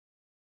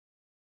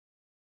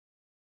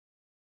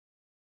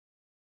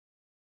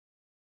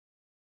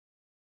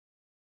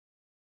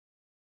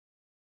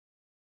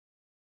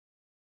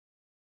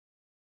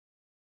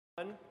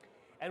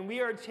And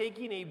we are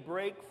taking a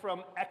break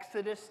from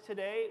Exodus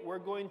today. We're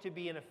going to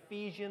be in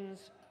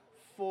Ephesians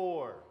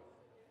 4.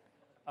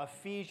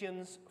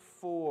 Ephesians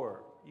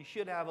 4. You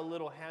should have a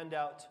little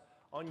handout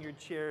on your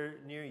chair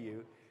near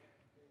you.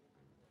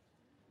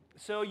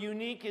 So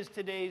unique is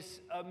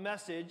today's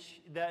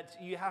message that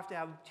you have to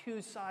have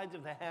two sides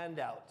of the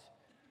handout.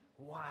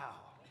 Wow.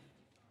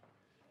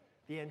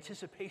 The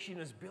anticipation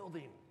is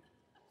building.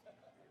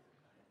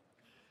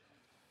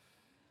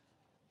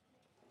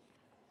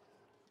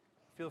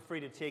 Feel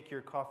free to take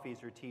your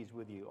coffees or teas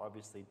with you,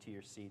 obviously, to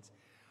your seats.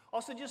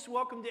 Also, just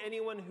welcome to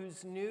anyone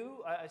who's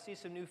new. I see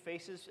some new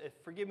faces.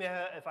 Forgive me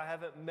if I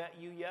haven't met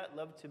you yet.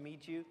 Love to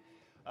meet you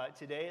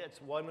today.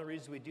 That's one of the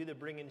reasons we do the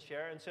Bring and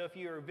Share. And so if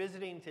you're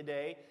visiting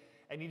today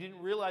and you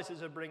didn't realize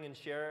there's a Bring and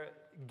Share,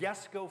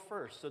 guests go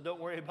first. So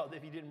don't worry about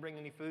if you didn't bring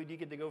any food. You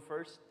get to go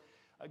first.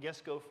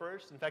 Guests go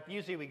first. In fact,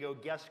 usually we go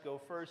guests go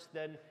first,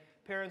 then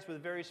parents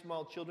with very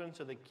small children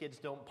so the kids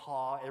don't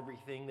paw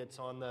everything that's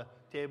on the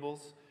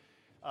tables.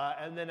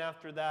 And then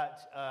after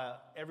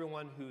that,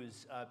 everyone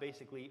who's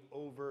basically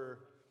over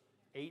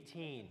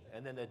 18,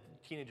 and then the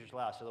teenagers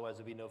last, otherwise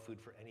there'll be no food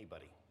for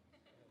anybody.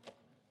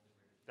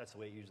 That's the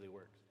way it usually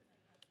works.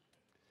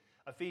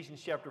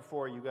 Ephesians chapter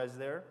 4, you guys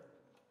there?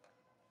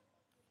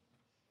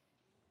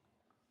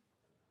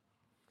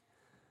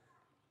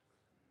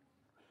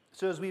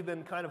 So as we've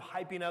been kind of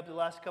hyping up the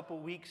last couple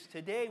of weeks,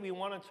 today we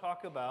want to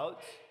talk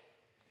about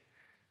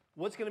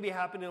what's going to be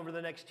happening over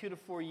the next 2 to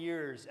 4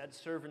 years at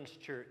Servants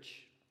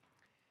Church.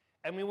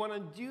 And we want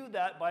to do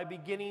that by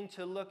beginning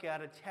to look at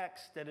a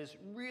text that is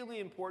really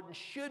important,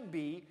 should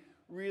be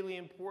really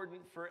important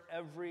for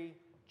every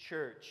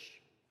church.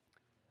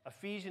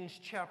 Ephesians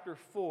chapter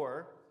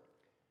 4,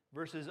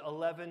 verses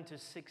 11 to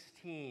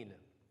 16.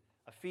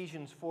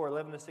 Ephesians 4,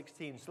 11 to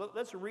 16. So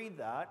let's read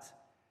that,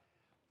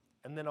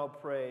 and then I'll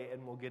pray,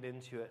 and we'll get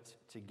into it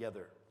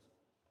together.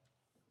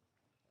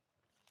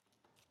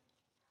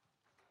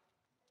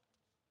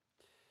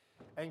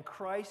 And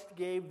Christ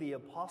gave the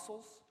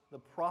apostles, the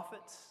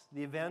prophets,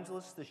 the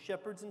evangelists, the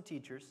shepherds, and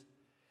teachers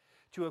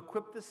to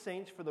equip the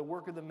saints for the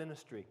work of the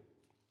ministry,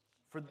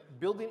 for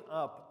building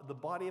up the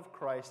body of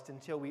Christ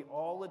until we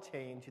all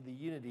attain to the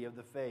unity of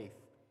the faith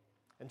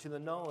and to the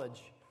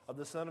knowledge of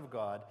the Son of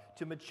God,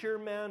 to mature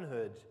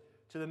manhood,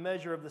 to the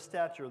measure of the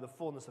stature of the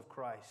fullness of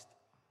Christ,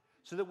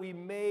 so that we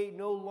may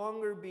no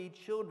longer be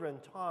children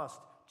tossed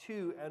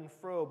to and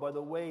fro by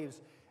the waves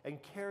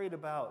and carried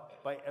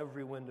about by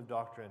every wind of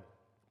doctrine,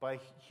 by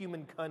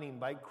human cunning,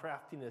 by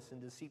craftiness and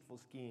deceitful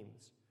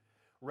schemes.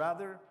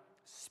 Rather,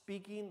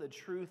 speaking the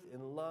truth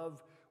in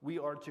love, we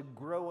are to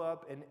grow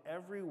up in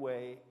every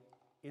way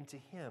into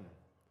Him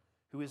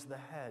who is the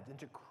head,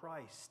 into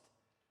Christ,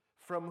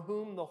 from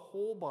whom the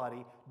whole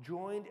body,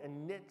 joined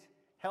and knit,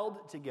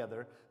 held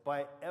together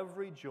by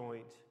every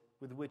joint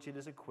with which it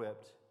is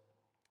equipped,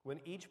 when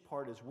each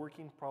part is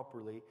working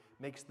properly,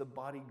 makes the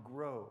body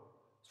grow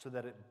so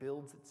that it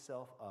builds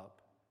itself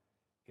up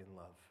in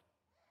love.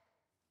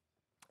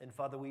 And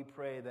Father, we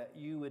pray that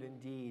you would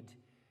indeed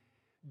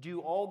do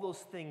all those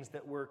things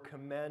that we're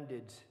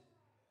commanded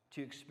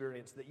to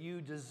experience, that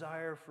you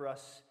desire for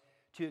us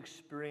to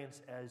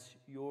experience as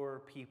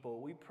your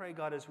people. We pray,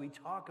 God, as we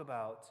talk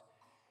about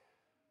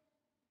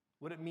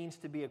what it means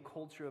to be a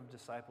culture of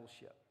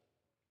discipleship,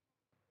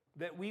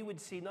 that we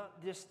would see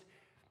not just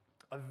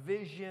a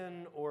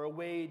vision or a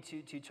way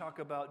to talk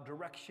about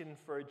direction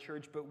for a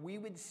church, but we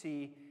would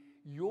see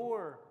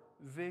your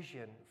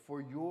vision for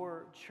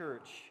your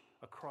church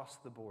across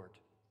the board.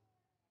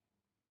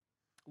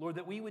 Lord,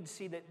 that we would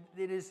see that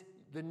it is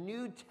the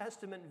New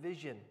Testament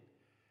vision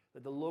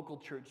that the local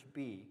church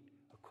be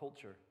a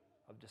culture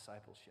of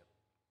discipleship.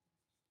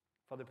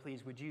 Father,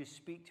 please, would you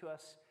speak to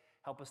us,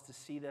 help us to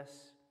see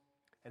this,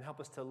 and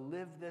help us to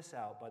live this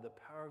out by the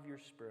power of your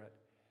Spirit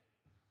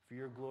for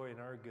your glory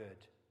and our good.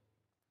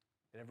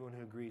 And everyone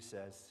who agrees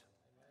says,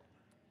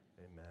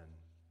 Amen.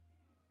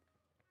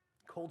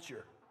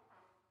 Culture.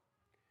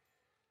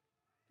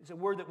 It's a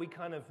word that we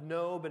kind of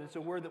know, but it's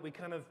a word that we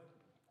kind of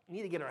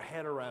need to get our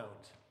head around.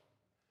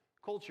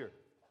 Culture.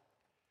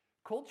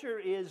 Culture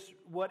is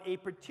what a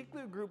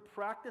particular group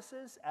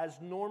practices as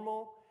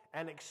normal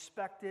and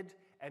expected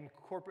and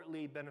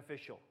corporately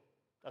beneficial.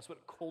 That's what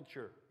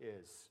culture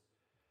is.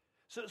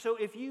 So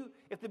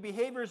if the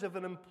behaviors of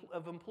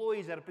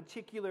employees at a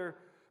particular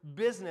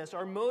business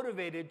are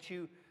motivated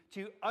to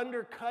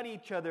undercut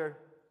each other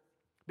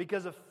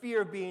because of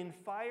fear of being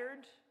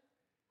fired,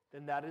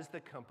 then that is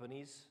the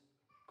company's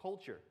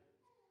culture.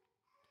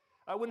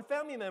 When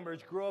family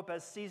members grow up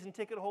as season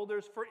ticket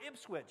holders for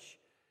Ipswich,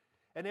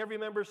 and every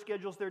member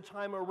schedules their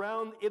time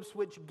around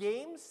Ipswich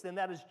games, then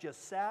that is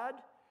just sad,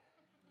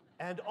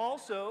 and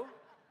also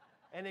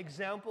an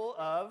example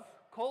of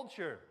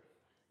culture.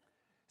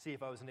 See,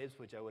 if I was in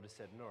Ipswich, I would have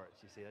said Norwich.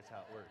 You see, that's how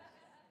it works.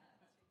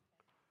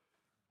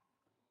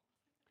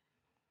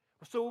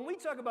 So when we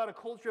talk about a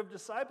culture of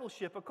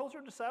discipleship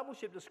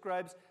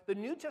describes the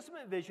New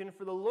Testament vision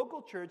for the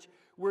local church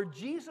where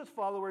Jesus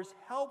followers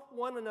help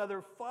one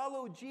another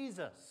follow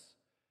Jesus.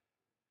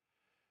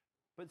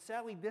 But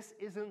sadly, this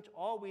isn't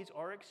always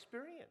our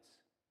experience.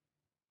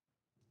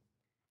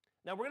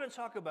 Now, we're going to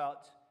talk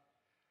about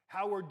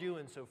how we're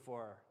doing so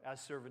far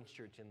as Servants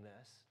Church in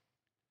this.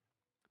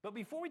 But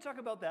before we talk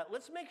about that,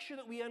 let's make sure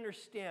that we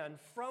understand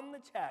from the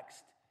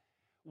text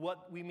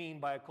what we mean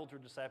by a culture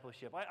of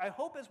discipleship. I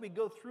hope as we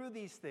go through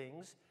these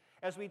things,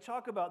 as we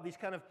talk about these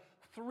kind of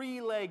three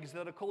legs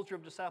that a culture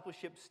of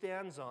discipleship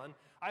stands on,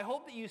 I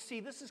hope that you see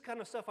this is kind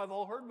of stuff I've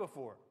all heard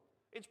before.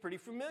 It's pretty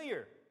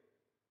familiar.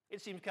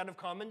 It seems kind of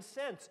common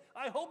sense.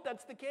 I hope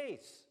that's the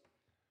case.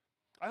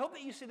 I hope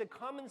that you see the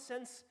common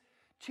sense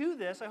to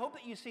this. I hope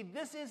that you see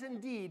this is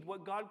indeed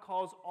what God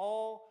calls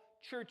all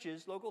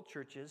churches, local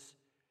churches,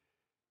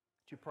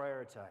 to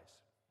prioritize.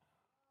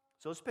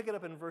 So let's pick it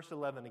up in verse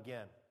 11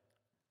 again.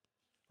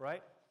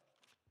 Right?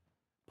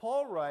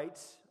 Paul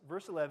writes,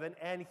 verse 11,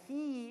 and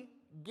he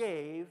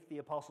gave the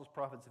apostles,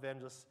 prophets,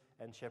 evangelists,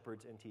 and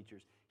shepherds and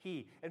teachers.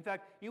 He. In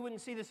fact, you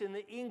wouldn't see this in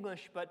the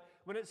English, but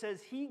when it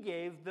says he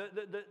gave,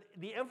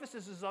 the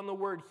emphasis is on the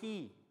word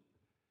he.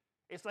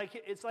 It's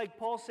like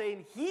Paul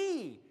saying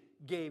he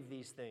gave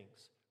these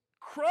things.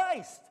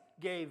 Christ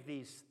gave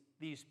these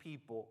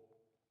people.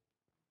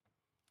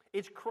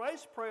 It's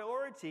Christ's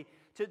priority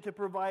to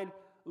provide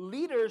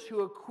leaders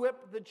who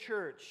equip the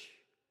church.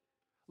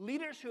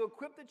 Leaders who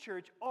equip the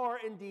church are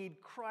indeed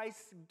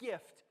Christ's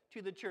gift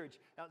to the church.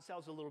 Now, it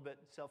sounds a little bit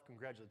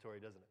self-congratulatory,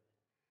 doesn't it?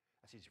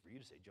 That's easy for you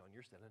to say, John,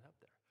 you're standing up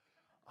there.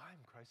 I'm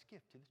Christ's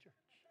gift to the church.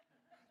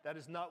 That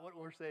is not what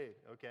we're saying,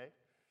 okay?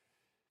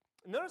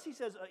 Notice he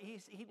says, he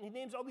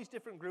names all these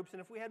different groups,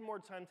 and if we had more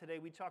time today,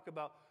 we'd talk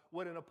about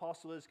what an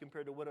apostle is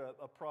compared to what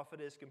a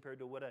prophet is, compared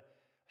to what a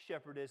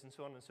shepherd is, and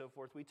so on and so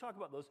forth. We talk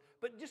about those.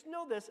 But just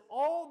know this,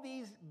 all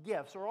these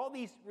gifts, or all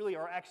these really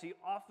are actually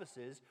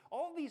offices,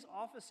 all these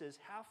offices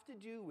have to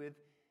do with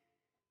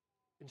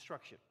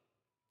instruction.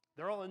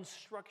 They're all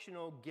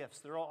instructional gifts.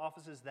 They're all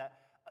offices that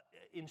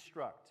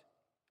instruct.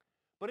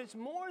 But it's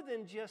more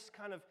than just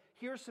kind of,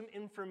 here's some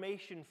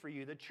information for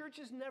you. The church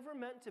is never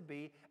meant to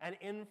be an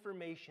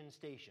information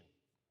station.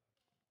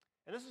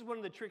 And this is one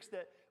of the tricks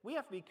that we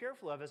have to be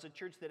careful of as a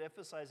church that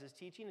emphasizes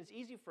teaching. It's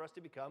easy for us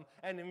to become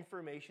an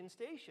information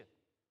station.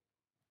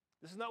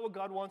 This is not what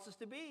God wants us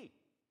to be.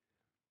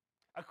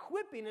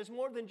 Equipping is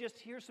more than just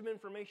here's some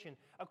information.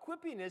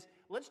 Equipping is,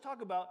 let's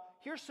talk about,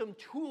 here's some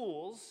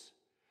tools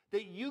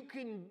that you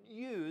can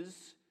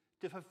use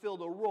to fulfill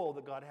the role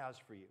that God has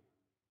for you.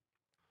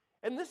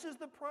 And this is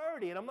the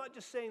priority. And I'm not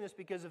just saying this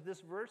because of this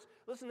verse.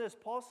 Listen to this.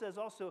 Paul says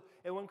also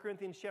in 1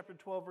 Corinthians chapter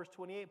 12, verse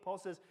 28, Paul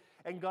says,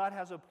 and God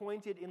has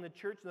appointed in the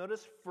church,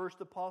 notice,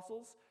 first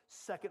apostles,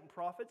 second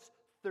prophets,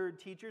 third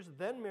teachers,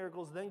 then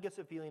miracles, then gifts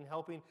of healing,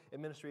 helping,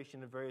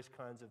 administration, and various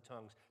kinds of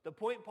tongues. The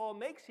point Paul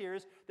makes here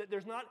is that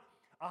there's not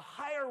a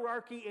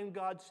hierarchy in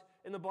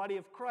the body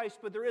of Christ,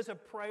 but there is a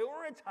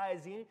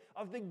prioritizing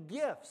of the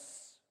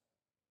gifts.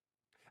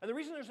 And the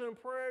reason there's a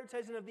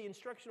prioritizing of the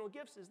instructional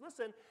gifts is,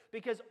 listen,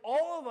 because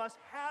all of us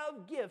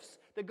have gifts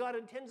that God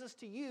intends us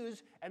to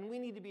use, and we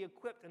need to be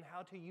equipped in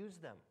how to use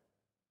them.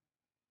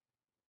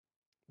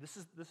 This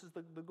is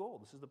the goal.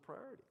 This is the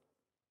priority.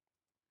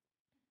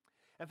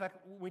 In fact,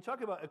 when we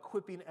talk about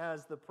equipping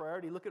as the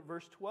priority, look at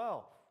verse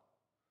 12.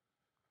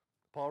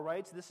 Paul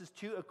writes, this is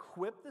to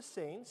equip the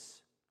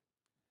saints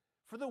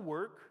for the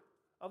work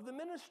of the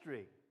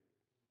ministry.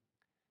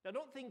 Now,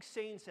 don't think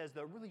saints as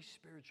the really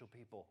spiritual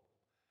people,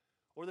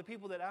 or the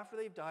people that after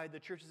they've died, the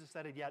church has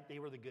decided, yeah, they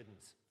were the good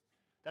ones.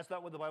 That's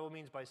not what the Bible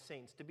means by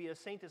saints. To be a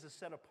saint is a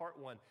set-apart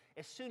one.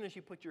 As soon as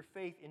you put your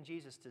faith in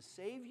Jesus to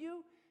save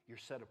you, you're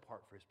set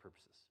apart for his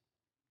purposes.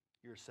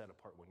 You're a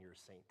set-apart one. You're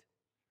a saint.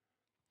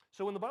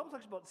 So when the Bible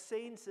talks about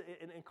saints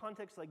in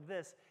contexts like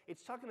this,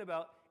 it's talking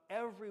about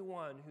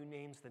everyone who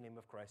names the name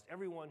of Christ,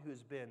 everyone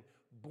who's been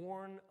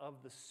born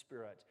of the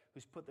Spirit,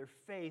 who's put their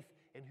faith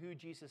in who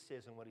Jesus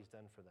is and what he's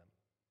done for them.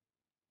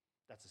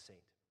 That's a saint.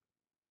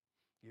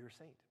 You're a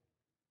saint.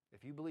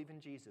 If you believe in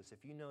Jesus,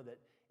 if you know that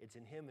it's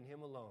in him and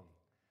him alone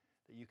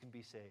that you can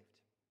be saved,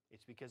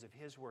 it's because of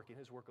his work and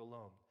his work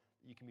alone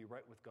that you can be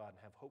right with God and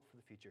have hope for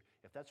the future.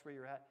 If that's where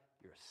you're at,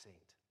 you're a saint.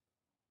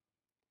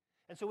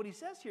 And so what he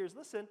says here is,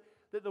 listen,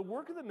 that the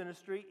work of the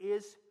ministry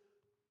is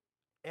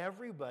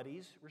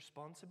everybody's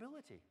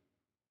responsibility.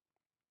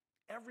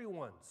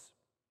 Everyone's.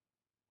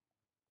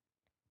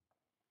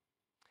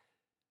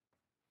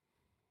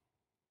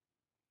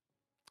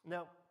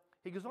 Now,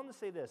 he goes on to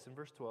say this in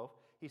verse 12.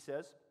 He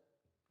says,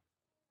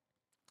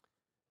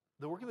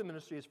 the work of the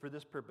ministry is for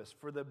this purpose,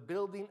 for the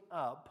building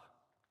up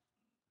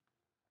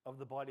of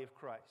the body of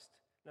Christ.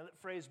 Now that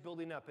phrase,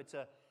 building up, it's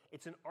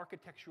an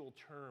architectural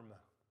term.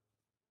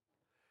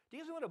 Do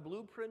you guys know what a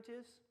blueprint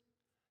is?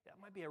 That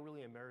might be a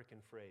really American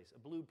phrase, a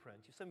blueprint.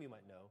 Some of you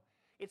might know.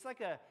 It's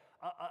like a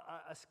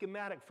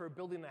schematic for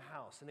building a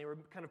house, and they were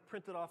kind of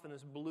printed off in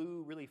this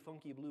blue, really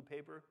funky blue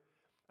paper.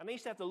 And I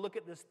used to have to look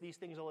at these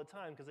things all the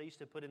time because I used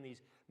to put in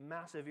these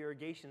massive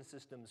irrigation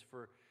systems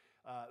for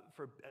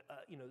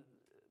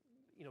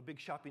big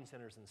shopping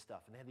centers and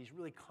stuff. And they had these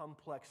really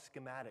complex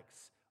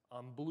schematics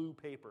on blue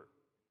paper.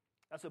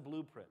 That's a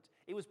blueprint.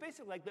 It was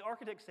basically like the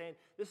architect saying,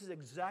 this is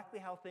exactly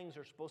how things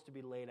are supposed to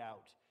be laid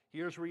out.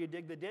 Here's where you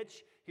dig the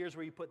ditch. Here's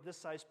where you put this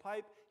size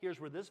pipe. Here's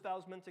where this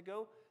valve's meant to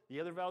go. The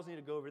other valves need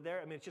to go over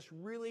there. I mean, it's just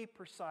really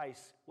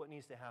precise what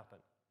needs to happen.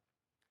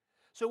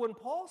 So when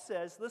Paul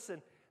says,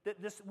 listen, that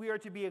we are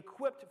to be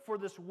equipped for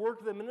this work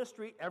of the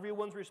ministry,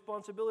 everyone's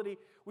responsibility,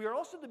 we are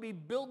also to be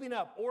building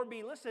up, or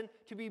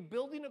to be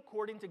building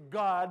according to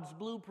God's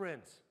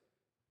blueprint.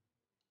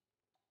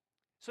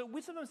 So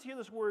we sometimes hear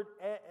this word,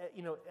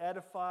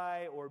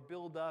 edify or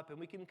build up, and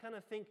we can kind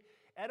of think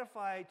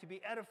to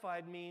be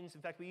edified means,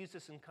 in fact, we use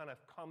this in kind of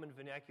common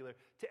vernacular,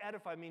 to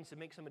edify means to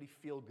make somebody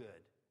feel good.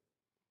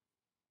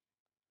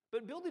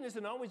 But building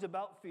isn't always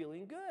about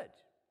feeling good.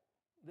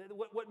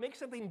 What makes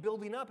something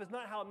building up is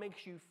not how it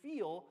makes you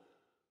feel,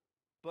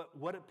 but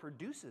what it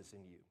produces in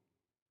you,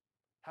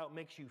 how it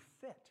makes you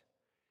fit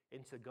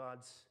into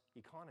God's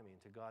economy,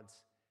 into God's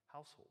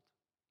household.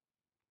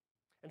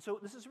 And so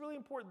this is really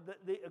important,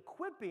 that the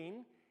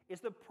equipping is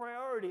the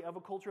priority of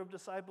a culture of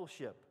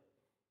discipleship.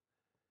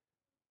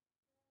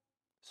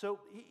 So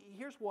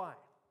here's why.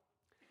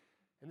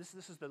 And this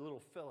is the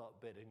little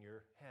fill-out bit in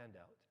your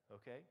handout,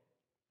 okay?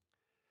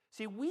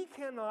 See, we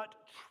cannot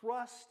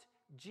trust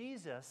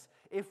Jesus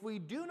if we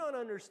do not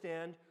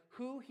understand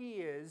who he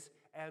is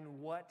and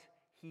what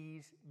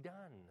he's done.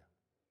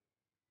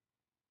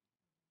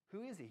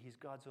 Who is he? He's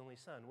God's only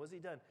son. What has he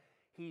done?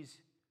 He's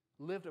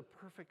lived a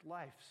perfect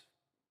life.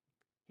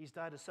 He's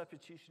died a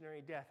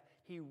substitutionary death.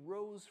 He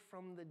rose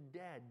from the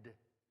dead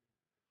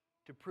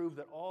to prove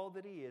that all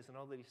that he is and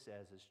all that he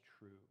says is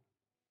true.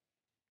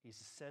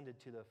 He's ascended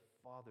to the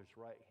Father's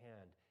right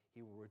hand.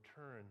 He will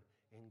return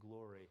in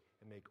glory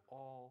and make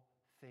all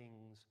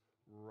things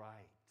right.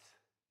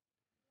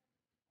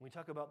 When we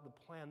talk about the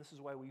plan, this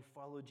is why we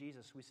follow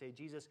Jesus. We say,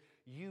 Jesus,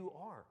 you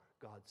are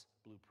God's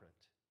blueprint.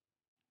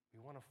 We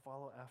want to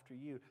follow after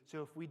you.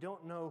 So if we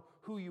don't know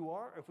who you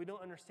are, if we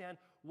don't understand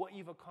what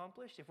you've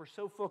accomplished, if we're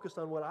so focused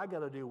on what I got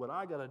to do, we're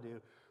not going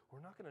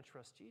to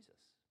trust Jesus.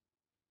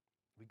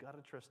 We got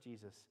to trust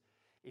Jesus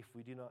if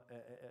we do not.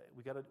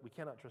 We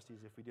cannot trust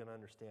Jesus if we do not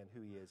understand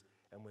who he is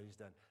and what he's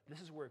done.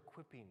 This is where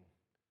equipping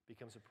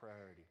becomes a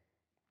priority.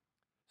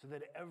 So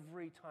that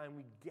every time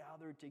we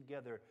gather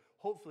together,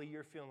 hopefully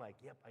you're feeling like,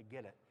 yep, I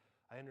get it.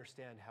 I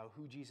understand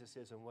who Jesus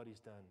is and what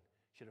he's done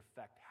should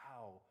affect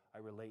how I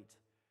relate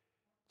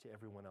to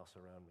everyone else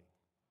around me,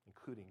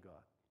 including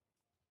God.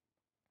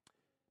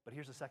 But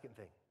here's the second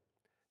thing.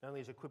 Not only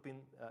is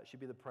equipping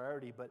should be the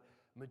priority, but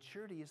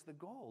maturity is the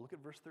goal. Look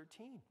at verse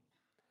 13.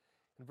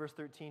 In verse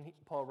 13,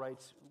 Paul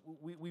writes,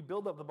 we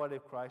build up the body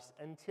of Christ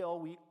until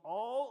we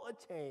all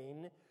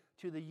attain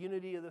to the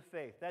unity of the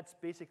faith. That's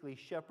basically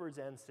shepherds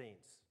and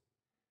saints.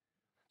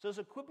 So it's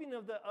equipping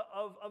of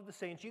the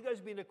saints. You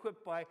guys being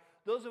equipped by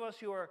those of us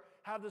who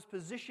have this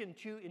position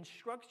to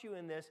instruct you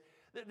in this.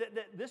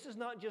 That this is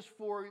not just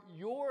for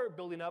your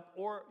building up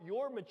or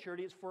your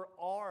maturity, it's for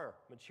our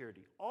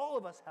maturity. All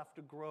of us have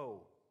to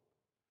grow.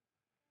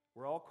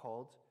 We're all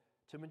called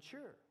to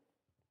mature.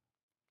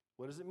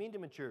 What does it mean to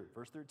mature?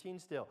 Verse 13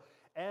 still.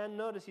 And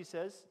notice he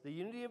says, the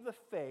unity of the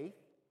faith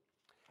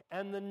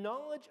and the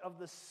knowledge of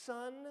the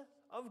Son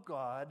of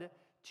God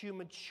to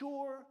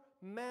mature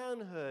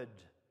manhood,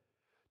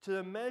 to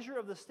the measure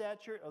of the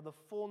stature of the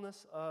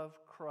fullness of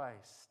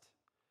Christ.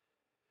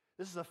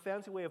 This is a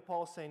fancy way of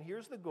Paul saying,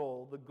 here's the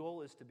goal. The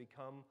goal is to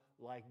become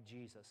like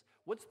Jesus.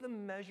 What's the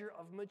measure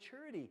of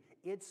maturity?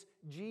 It's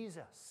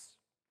Jesus.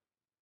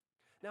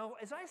 Now,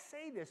 as I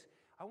say this,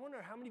 I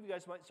wonder how many of you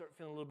guys might start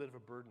feeling a little bit of a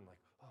burden, like,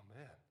 oh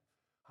man,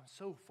 I'm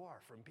so far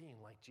from being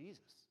like Jesus.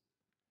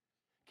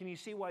 Can you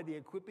see why the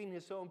equipping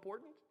is so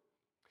important?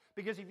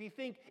 Because if you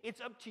think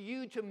it's up to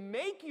you to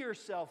make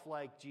yourself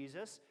like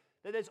Jesus,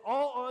 that it's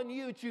all on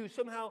you to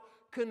somehow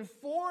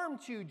conform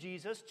to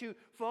Jesus, to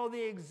follow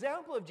the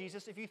example of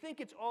Jesus. If you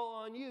think it's all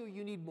on you,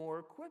 you need more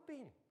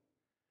equipping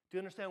to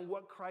understand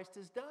what Christ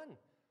has done,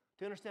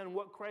 to understand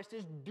what Christ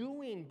is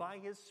doing by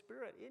his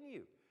Spirit in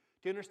you,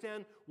 to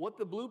understand what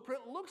the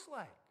blueprint looks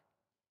like.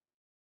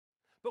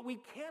 But we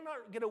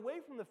cannot get away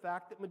from the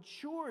fact that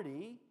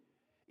maturity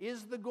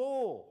is the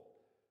goal.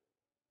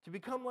 To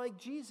become like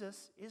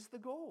Jesus is the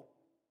goal.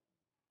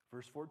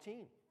 Verse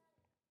 14.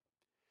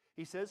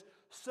 He says,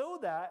 so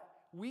that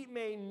we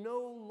may no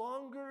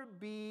longer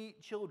be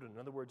children. In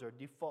other words, our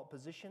default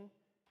position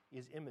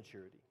is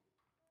immaturity.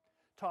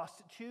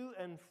 Tossed to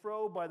and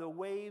fro by the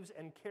waves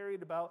and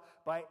carried about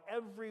by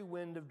every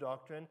wind of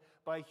doctrine,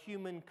 by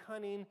human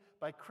cunning,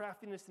 by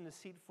craftiness and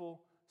deceitful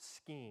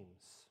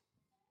schemes.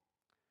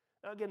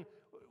 Now again,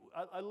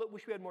 I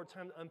wish we had more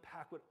time to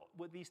unpack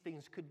what these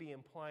things could be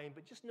implying,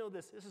 but just know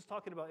this. This is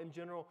talking about, in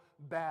general,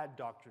 bad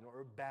doctrine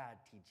or bad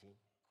teaching.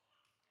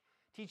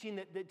 Teaching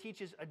that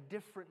teaches a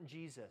different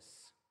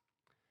Jesus.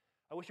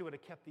 I wish I would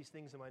have kept these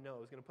things in my notes. I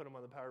was going to put them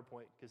on the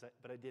PowerPoint,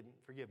 but I didn't.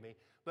 Forgive me.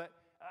 But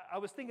I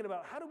was thinking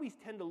about how do we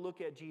tend to look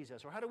at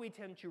Jesus, or how do we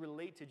tend to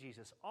relate to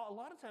Jesus? A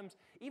lot of times,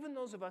 even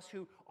those of us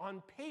who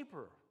on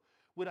paper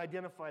would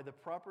identify the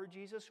proper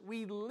Jesus,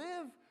 we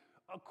live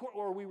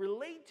or we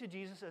relate to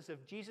Jesus as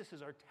if Jesus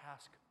is our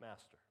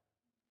taskmaster.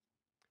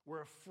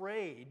 We're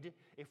afraid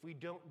if we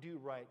don't do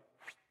right,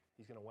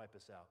 he's going to wipe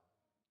us out.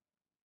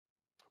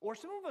 Or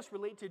some of us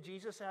relate to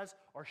Jesus as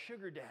our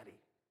sugar daddy.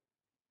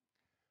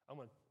 I'm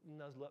going to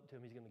nuzzle up to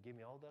him. He's going to give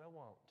me all that I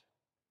want.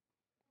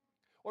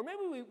 Or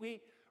maybe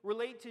we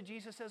relate to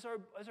Jesus as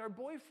our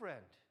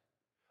boyfriend.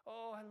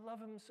 Oh, I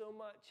love him so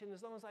much, and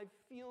as long as I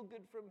feel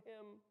good from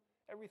him,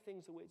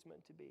 everything's the way it's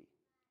meant to be.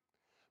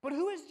 But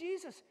who is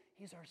Jesus?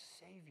 He's our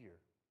Savior.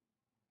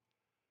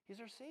 He's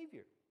our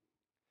Savior.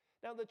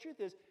 Now, the truth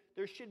is,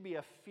 there should be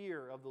a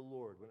fear of the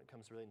Lord when it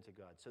comes to relating to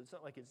God. So it's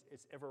not like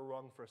it's ever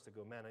wrong for us to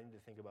go, man, I need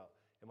to think about,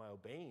 am I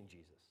obeying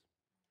Jesus?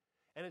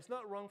 And it's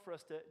not wrong for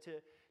us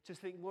to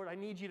think, Lord, I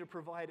need you to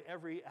provide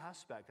every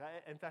aspect.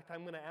 In fact,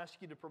 I'm going to ask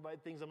you to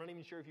provide things I'm not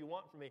even sure if you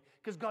want from me,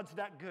 because God's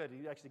that good.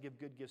 He actually gives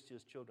good gifts to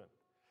his children.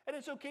 And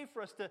it's okay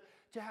for us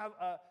to have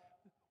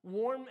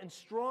warm and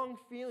strong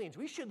feelings.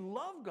 We should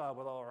love God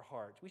with all our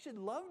hearts. We should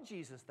love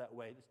Jesus that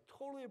way. It's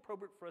totally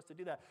appropriate for us to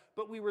do that.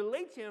 But we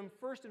relate to him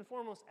first and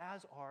foremost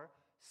as our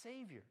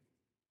Savior.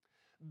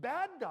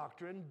 Bad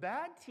doctrine,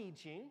 bad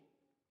teaching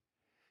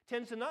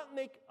tends to not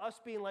make us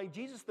being like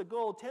Jesus the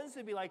goal, tends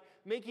to be like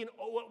making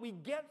what we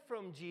get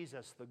from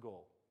Jesus the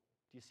goal.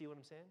 Do you see what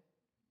I'm saying?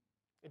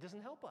 It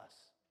doesn't help us.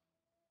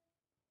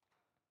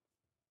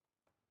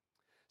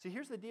 See,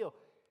 here's the deal.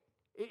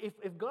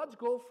 If God's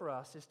goal for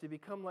us is to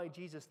become like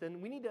Jesus, then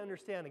we need to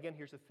understand, again,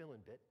 here's a fill-in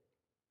bit.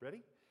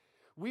 Ready?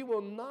 We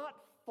will not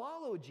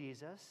follow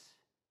Jesus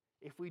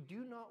if we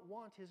do not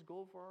want his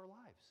goal for our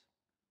lives.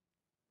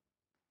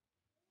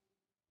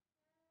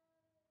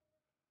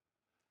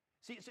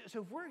 See,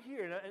 so if we're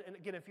here, and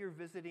again, if you're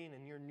visiting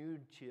and you're new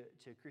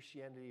to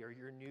Christianity or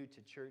you're new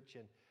to church,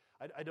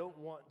 and I don't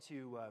want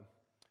to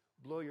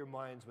blow your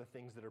minds with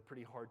things that are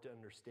pretty hard to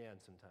understand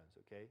sometimes,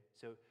 okay?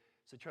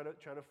 So try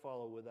to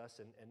follow with us,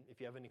 and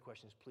if you have any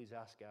questions, please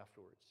ask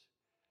afterwards.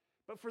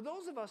 But for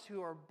those of us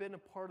who have been a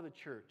part of the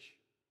church,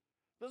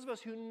 those of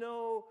us who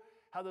know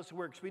how this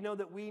works, we know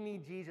that we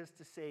need Jesus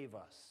to save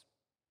us,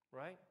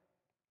 right?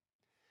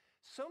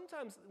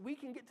 Sometimes we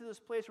can get to this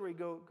place where we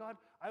go, God,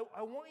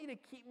 I want you to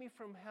keep me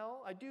from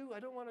hell. I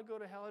don't want to go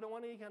to hell. I don't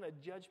want any kind of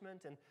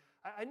judgment. And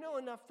I know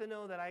enough to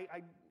know that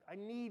I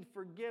need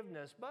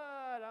forgiveness,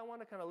 but I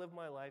want to kind of live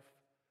my life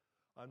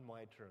on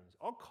my terms.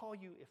 I'll call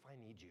you if I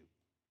need you.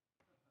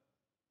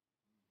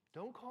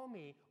 Don't call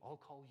me, I'll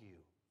call you.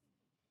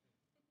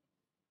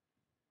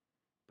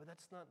 But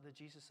that's not the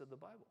Jesus of the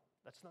Bible.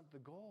 That's not the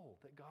goal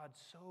that God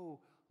so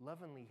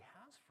lovingly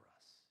has for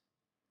us.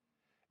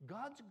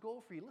 God's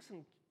goal for you,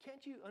 listen,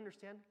 can't you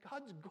understand?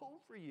 God's goal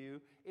for you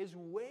is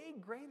way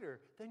greater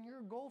than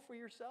your goal for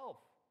yourself.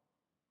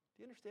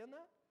 Do you understand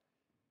that?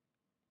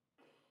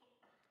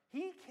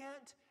 He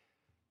can't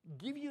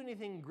give you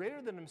anything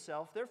greater than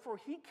himself. Therefore,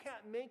 he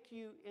can't make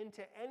you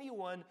into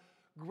anyone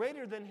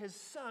greater than his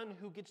Son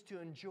who gets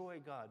to enjoy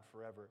God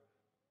forever.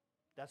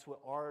 That's what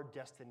our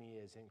destiny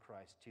is in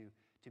Christ,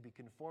 to be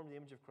conformed to the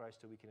image of Christ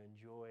so we can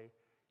enjoy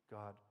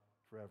God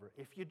forever.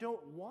 If you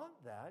don't want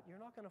that, you're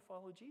not going to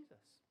follow Jesus.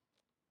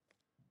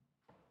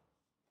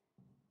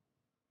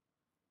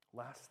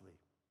 Lastly,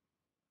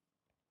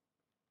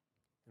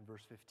 in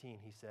verse 15,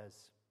 he says,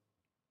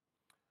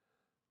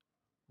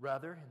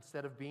 rather,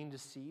 instead of being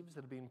deceived,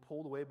 instead of being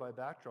pulled away by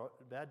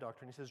bad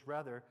doctrine, he says,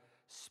 rather,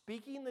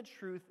 speaking the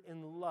truth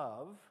in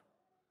love,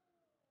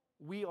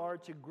 we are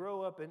to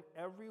grow up in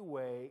every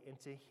way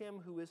into him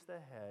who is the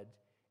head,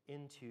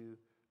 into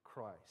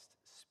Christ.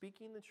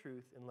 Speaking the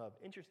truth in love.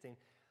 Interesting.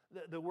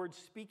 The word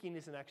speaking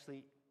isn't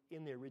actually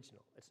in the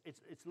original.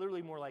 It's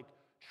literally more like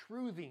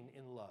truthing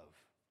in love.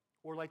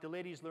 Or like the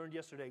ladies learned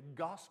yesterday,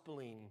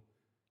 gospeling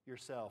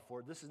yourself.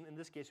 Or in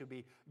this case, it would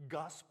be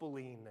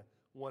gospeling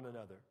one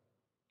another.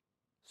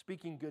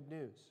 Speaking good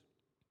news.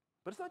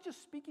 But it's not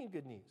just speaking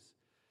good news.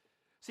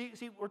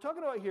 See, we're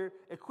talking about here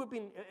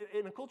equipping,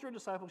 in a culture of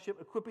discipleship,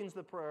 equipping is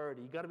the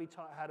priority. You've got to be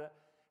taught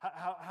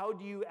how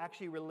do you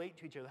actually relate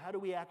to each other? How do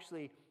we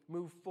actually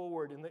move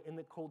forward in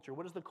the culture?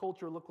 What does the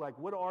culture look like?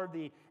 What are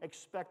the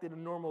expected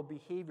and normal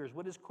behaviors?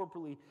 What is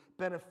corporately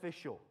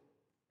beneficial?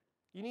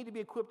 You need to be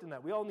equipped in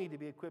that. We all need to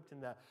be equipped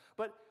in that.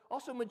 But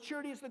also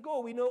maturity is the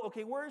goal. We know,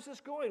 okay, where is this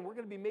going? We're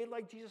going to be made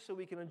like Jesus so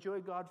we can enjoy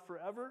God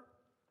forever.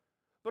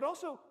 But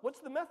also,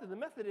 what's the method? The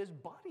method is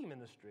body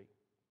ministry.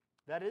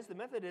 That is, the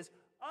method is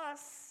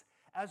us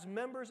as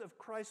members of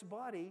Christ's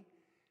body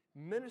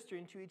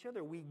ministering to each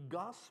other. We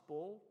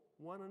gospel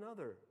one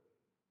another.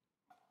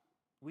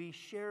 We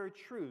share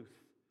truth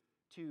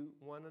to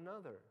one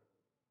another.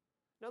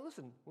 Now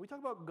listen, when we talk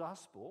about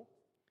gospel,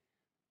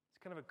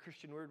 it's kind of a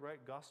Christian word, right?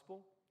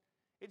 Gospel.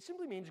 It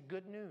simply means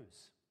good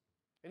news.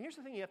 And here's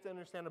the thing you have to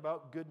understand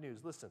about good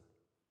news. Listen.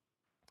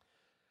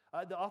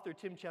 The author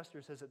Tim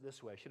Chester says it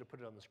this way. I should have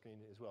put it on the screen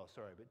as well,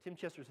 sorry. But Tim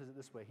Chester says it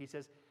this way. He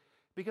says,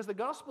 because the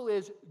gospel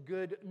is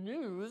good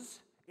news,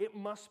 it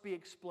must be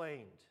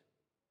explained.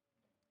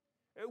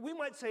 We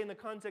might say in the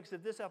context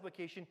of this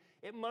application,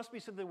 it must be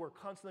something we're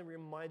constantly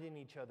reminding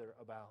each other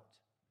about.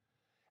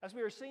 As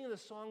we were singing the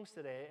songs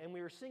today and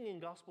we were singing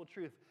gospel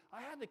truth,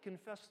 I had to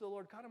confess to the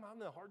Lord, God, I'm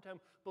having a hard time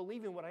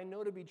believing what I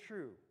know to be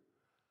true.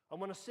 I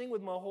want to sing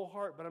with my whole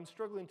heart, but I'm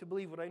struggling to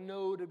believe what I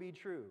know to be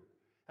true.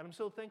 And I'm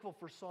so thankful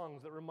for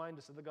songs that remind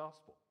us of the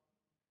gospel.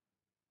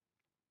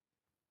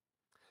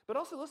 But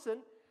also listen,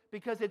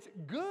 because it's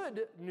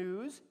good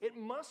news, it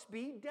must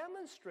be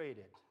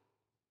demonstrated.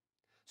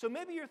 So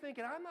maybe you're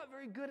thinking, I'm not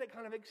very good at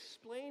kind of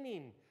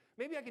explaining.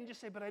 Maybe I can just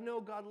say, but I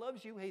know God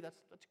loves you. Hey,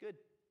 that's good.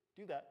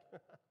 Do that.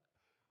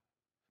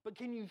 But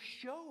can you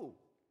show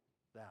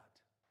that?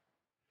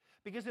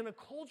 Because in a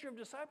culture of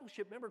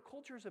discipleship, remember,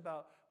 culture is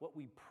about what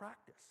we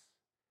practice.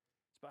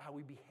 It's about how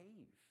we behave.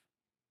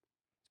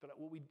 It's about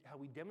how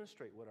we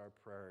demonstrate what our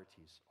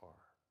priorities are.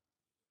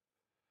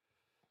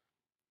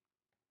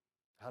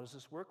 How does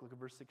this work? Look at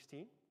verse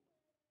 16.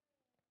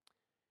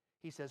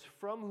 He says,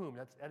 from whom?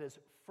 That is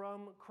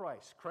from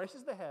Christ. Christ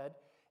is the head,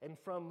 and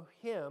from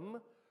him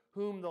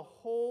whom the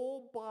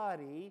whole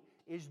body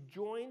is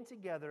joined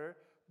together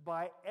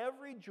by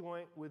every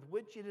joint with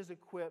which it is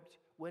equipped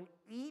when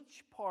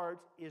each part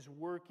is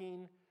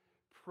working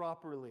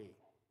properly.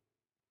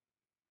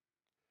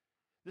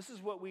 This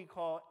is what we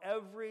call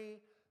every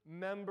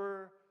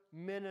member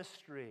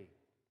ministry.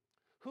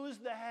 Who's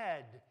the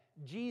head?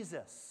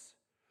 Jesus.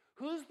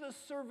 Who's the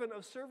servant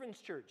of Servants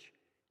Church?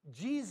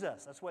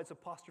 Jesus. That's why it's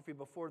apostrophe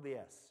before the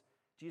S.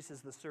 Jesus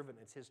is the servant.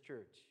 It's his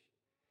church.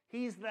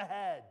 He's the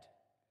head.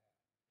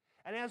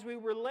 And as we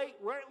relate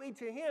rightly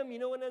to him, you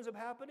know what ends up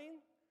happening?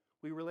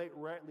 We relate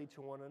rightly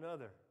to one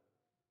another.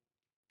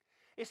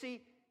 You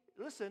see,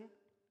 listen,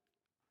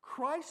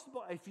 Christ's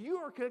body, if you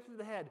are connected to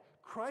the head,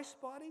 Christ's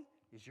body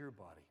is your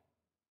body.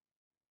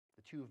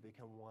 The two have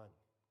become one.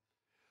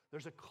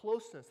 There's a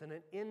closeness and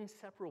an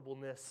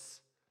inseparableness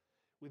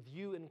with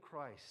you in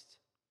Christ.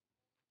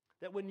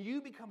 That when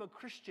you become a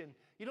Christian,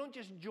 you don't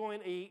just join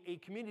a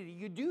community.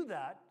 You do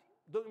that.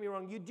 Don't get me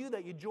wrong. You do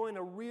that. You join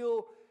a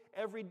real,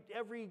 every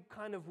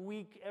kind of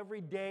week,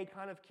 every day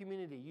kind of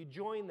community. You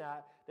join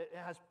that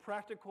has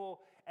practical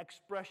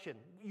expression.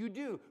 You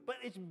do. But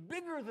it's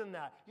bigger than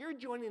that. You're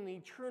joining an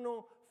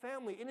eternal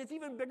family. And it's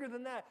even bigger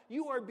than that.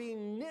 You are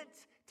being knit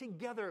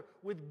together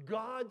with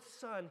God's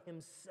Son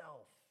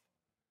himself.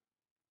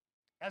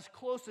 As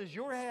close as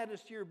your head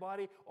is to your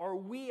body, are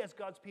we as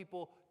God's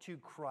people to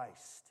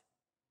Christ.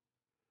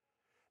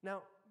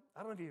 Now, I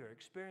don't know if you've ever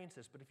experienced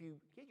this, but if you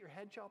get your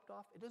head chopped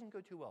off, it doesn't go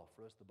too well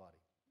for the rest of the body.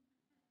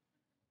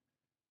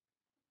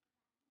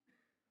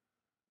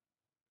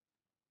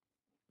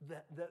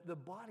 The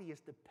body is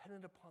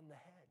dependent upon the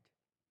head.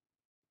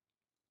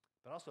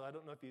 But also, I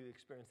don't know if you've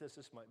experienced this.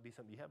 This might be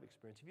something you have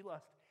experienced. If you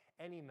lost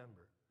any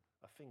member,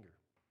 a finger,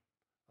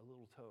 a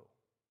little toe,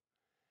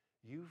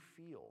 you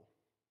feel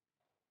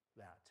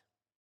that.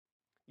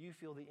 You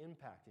feel the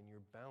impact in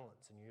your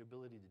balance and your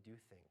ability to do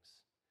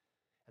things.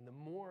 And the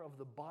more of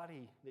the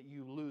body that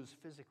you lose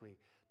physically,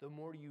 the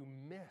more you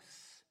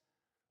miss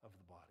of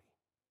the body.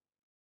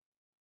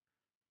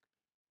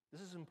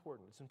 This is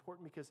important. It's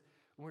important because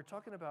when we're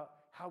talking about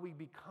how we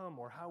become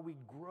or how we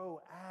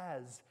grow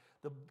as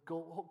the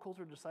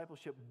culture of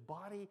discipleship,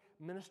 body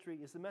ministry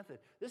is the method.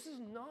 This is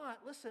not,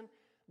 listen,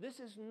 this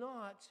is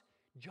not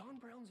John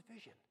Brown's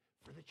vision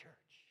for the church.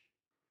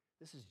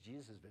 This is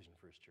Jesus' vision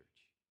for his church.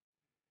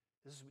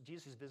 This is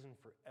Jesus' vision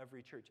for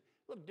every church.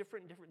 Look,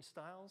 different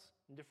styles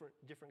and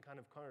different kind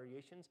of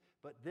congregations,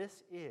 but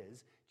this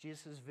is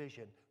Jesus'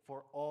 vision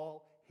for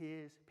all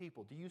his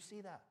people. Do you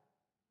see that?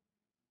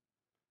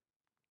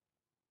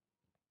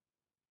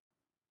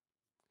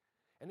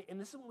 And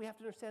this is what we have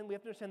to understand. We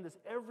have to understand this.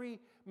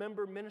 Every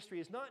member ministry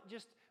is not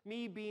just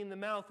me being the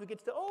mouth who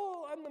gets to,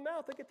 I'm the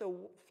mouth. I get to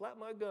flap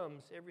my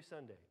gums every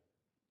Sunday.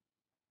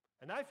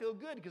 And I feel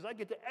good because I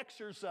get to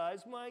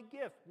exercise my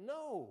gift.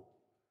 No.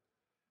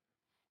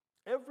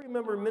 Every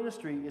member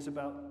ministry is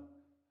about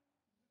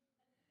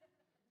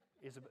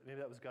maybe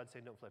that was God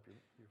saying, don't flap your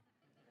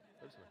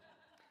lips.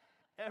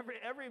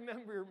 Every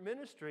member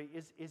ministry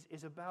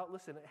is about,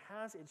 listen, it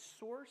has its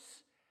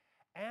source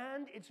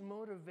and its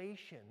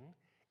motivation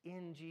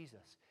in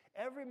Jesus.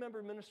 Every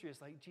member ministry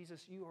is like,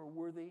 Jesus, you are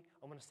worthy.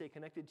 I want to stay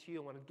connected to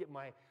you. I want to get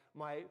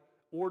my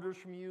orders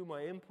from you,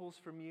 my impulse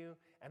from you,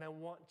 and I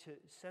want to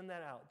send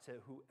that out to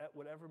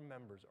whatever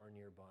members are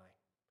nearby.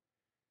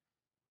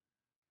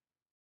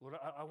 Lord,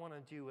 I want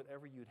to do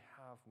whatever you'd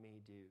have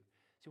me do.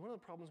 See, one of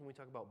the problems when we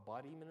talk about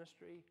body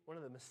ministry, one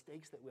of the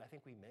mistakes that I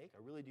think we make,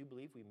 I really do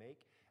believe we make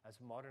as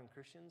modern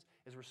Christians,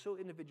 is we're so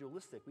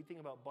individualistic. We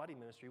think about body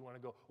ministry, we want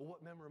to go, well,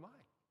 what member am I?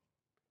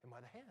 Am I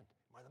the hand?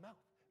 Am I the mouth?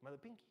 Am I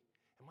the pinky?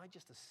 Am I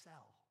just a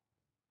cell?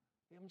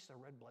 I'm just a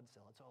red blood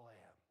cell. That's all I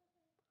am.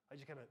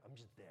 I'm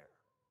just there.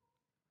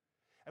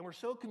 And we're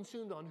so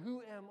consumed on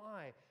who am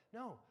I?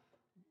 No,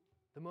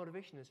 the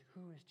motivation is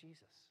who is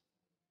Jesus?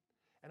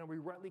 And are we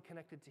rightly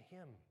connected to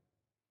him?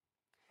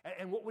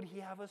 And what would he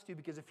have us do?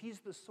 Because if he's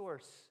the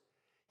source,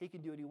 he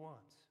can do what he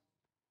wants.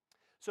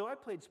 So I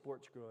played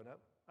sports growing up.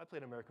 I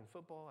played American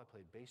football. I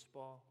played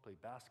baseball,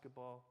 played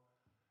basketball,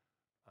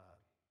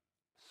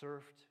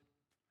 surfed.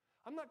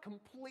 I'm not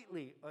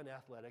completely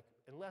unathletic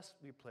unless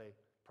we play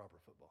proper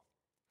football.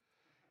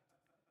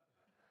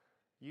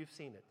 You've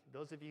seen it.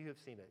 Those of you who have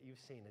seen it, you've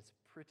seen it's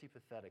pretty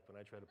pathetic when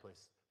I try to play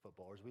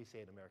football, or as we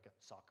say in America,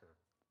 soccer.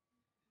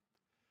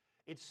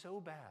 It's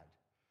so bad.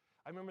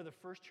 I remember the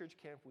first church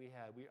camp we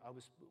had.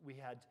 We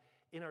had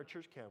in our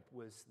church camp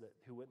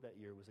who went that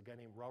year was a guy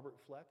named Robert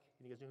Fleck.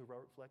 You guys know who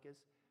Robert Fleck is?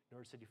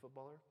 Norwich City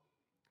footballer.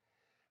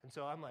 And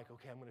so I'm like,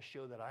 okay, I'm going to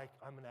show that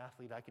I'm an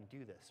athlete. I can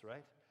do this,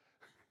 right?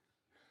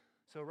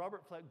 So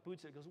Robert Fleck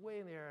boots it, goes way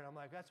in the air, and I'm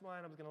like, that's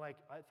mine.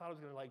 I thought I was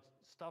going to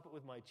stop it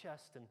with my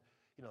chest, and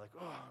I'm going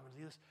to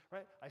do this,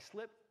 right? I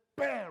slip,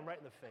 bam, right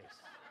in the face.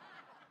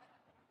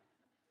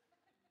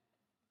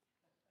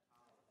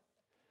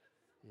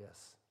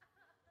 Yes,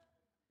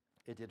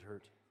 it did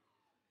hurt.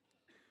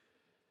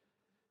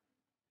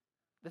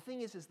 The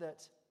thing is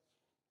that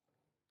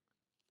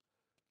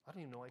I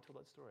don't even know why I told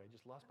that story. I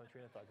just lost my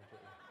train of thought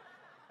completely.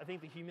 I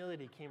think the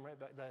humiliation came right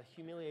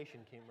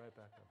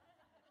back up.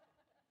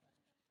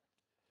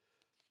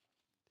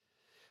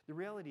 The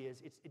reality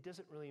is, it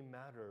doesn't really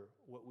matter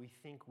what we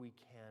think we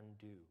can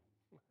do.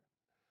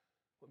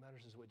 What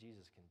matters is what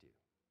Jesus can do.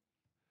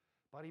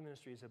 Body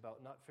ministry is about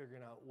not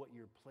figuring out what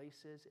your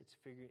place is. It's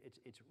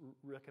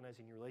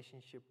recognizing your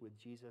relationship with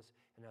Jesus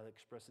and how that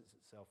expresses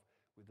itself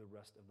with the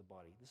rest of the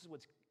body. This is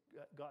what's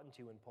gotten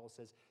to when Paul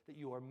says that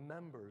you are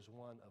members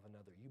one of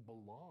another. You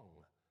belong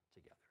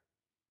together.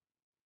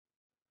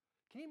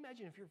 Can you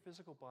imagine if your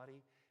physical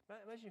body,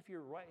 imagine if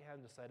your right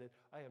hand decided,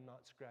 I am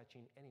not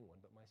scratching anyone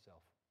but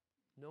myself.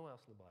 No one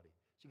else in the body.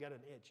 So you got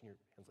an itch and your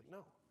hand's like,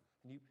 no.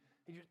 And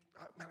you're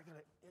man, I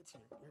got an itch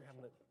and you're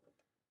having it.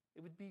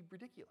 It would be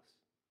ridiculous.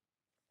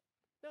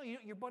 No,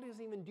 your body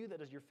doesn't even do that.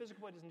 Your physical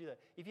body doesn't do that.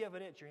 If you have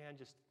an itch, your hand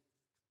just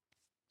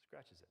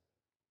scratches it.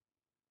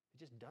 It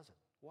just doesn't.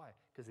 Why?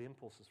 Because the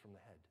impulse is from the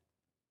head.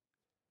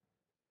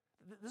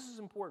 This is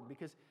important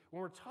because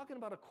when we're talking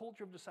about a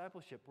culture of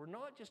discipleship, we're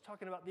not just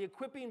talking about the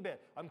equipping bit.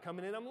 I'm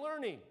coming in, I'm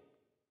learning.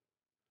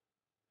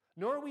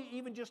 Nor are we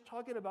even just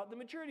talking about the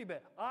maturity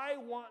bit. I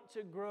want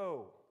to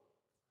grow.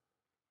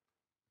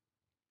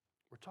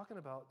 We're talking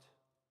about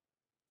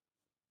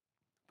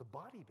the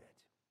body bit,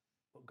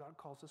 what God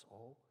calls us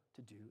all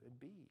to do and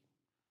be.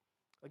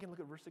 Again, look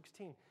at verse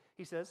 16.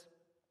 He says,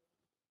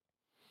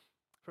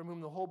 from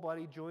whom the whole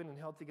body joined and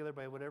held together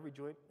by whatever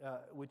joint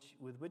with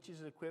which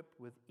is equipped,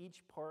 with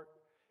each part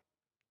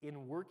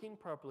in working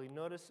properly,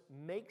 notice,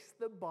 makes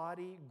the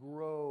body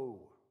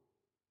grow.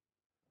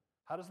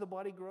 How does the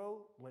body grow?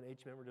 When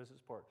each member does its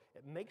part.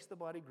 It makes the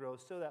body grow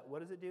so that,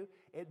 what does it do?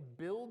 It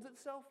builds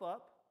itself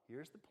up.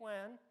 Here's the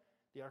plan,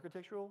 the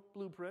architectural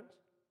blueprint.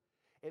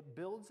 It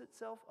builds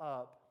itself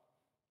up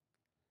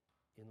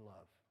in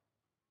love.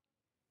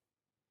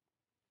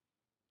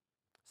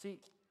 See,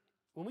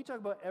 when we talk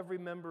about every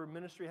member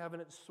ministry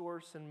having its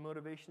source and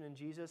motivation in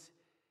Jesus,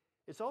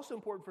 it's also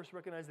important for us to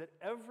recognize that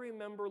every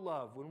member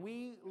when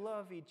we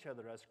love each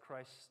other as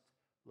Christ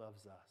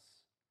loves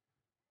us.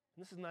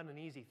 And this is not an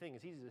easy thing.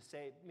 It's easy to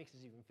say. It makes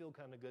us even feel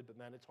kind of good, but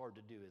man, it's hard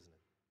to do, isn't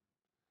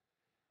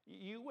it?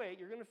 You wait,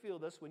 you're going to feel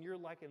this when you're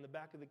like in the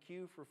back of the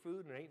queue for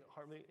food and there ain't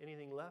hardly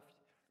anything left.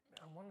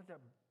 Man, I wanted that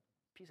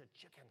piece of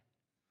chicken.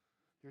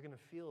 You're going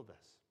to feel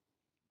this.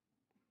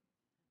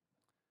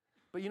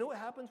 But you know what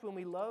happens when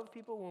we love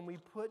people, when we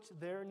put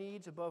their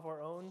needs above our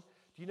own?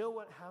 Do you know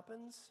what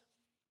happens?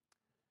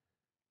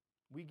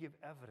 We give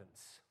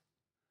evidence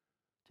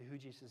to who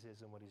Jesus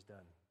is and what he's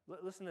done.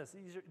 Listen to this.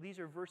 These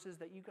are verses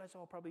that you guys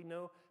all probably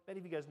know. Many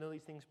of you guys know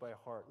these things by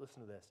heart.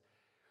 Listen to this.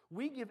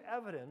 We give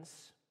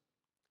evidence,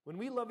 when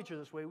we love each other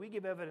this way, we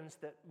give evidence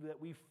that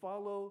we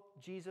follow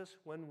Jesus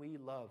when we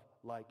love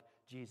like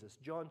Jesus.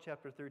 John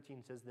chapter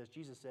 13 says this.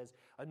 Jesus says,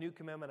 a new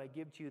commandment I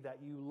give to you, that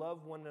you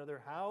love one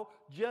another. How?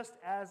 Just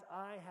as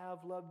I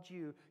have loved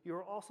you, you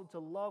are also to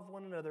love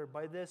one another.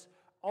 By this,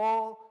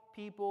 all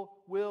people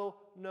will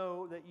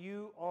know that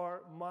you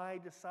are my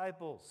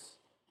disciples,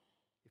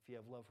 if you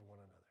have love for one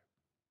another.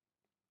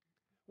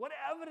 What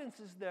evidence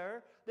is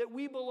there that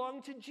we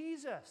belong to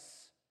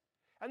Jesus?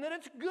 And that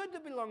it's good to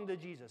belong to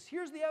Jesus?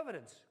 Here's the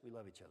evidence. We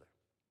love each other.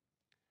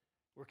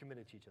 We're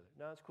committed to each other.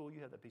 No, it's cool.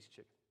 You have that piece of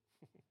chicken.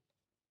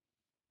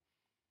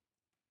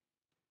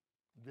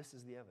 This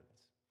is the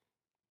evidence.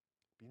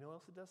 But you know what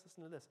else it does?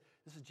 Listen to this.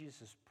 This is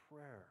Jesus'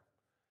 prayer.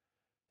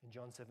 In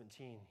John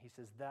 17, he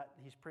says that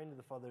he's praying to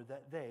the Father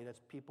that they,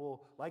 that's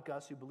people like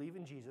us who believe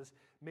in Jesus,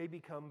 may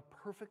become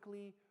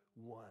perfectly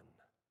one.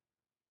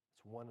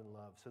 It's one in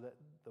love, so that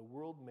the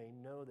world may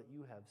know that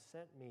you have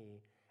sent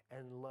me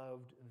and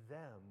loved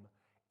them,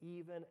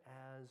 even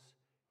as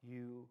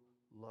you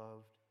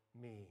loved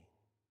me.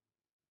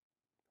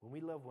 When we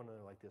love one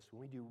another like this,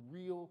 when we do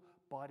real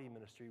body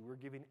ministry, we're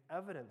giving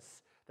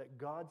evidence that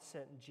God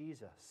sent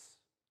Jesus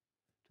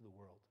to the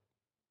world.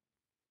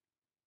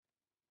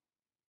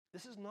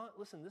 This is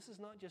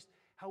not just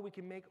how we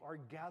can make our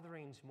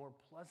gatherings more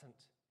pleasant.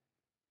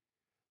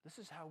 This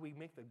is how we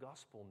make the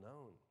gospel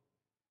known.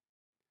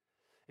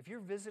 If you're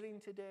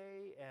visiting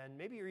today, and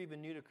maybe you're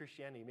even new to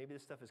Christianity, maybe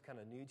this stuff is kind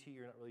of new to you,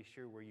 you're not really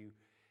sure where you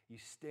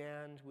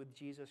stand with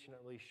Jesus, you're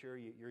not really sure,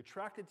 you're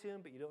attracted to him,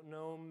 but you don't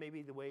know him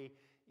maybe the way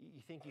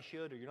you think you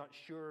should, or you're not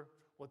sure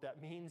what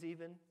that means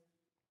even.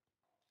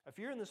 If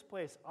you're in this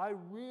place, I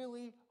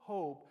really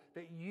hope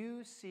that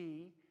you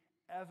see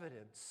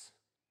evidence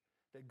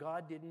that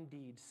God did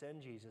indeed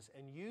send Jesus,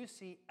 and you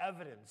see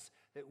evidence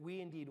that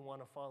we indeed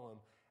want to follow him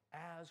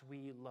as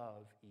we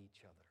love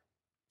each other.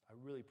 I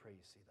really pray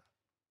you see that.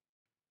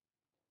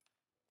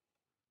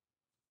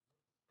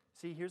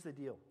 See, here's the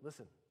deal.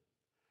 Listen,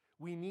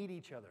 we need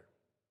each other.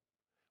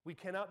 We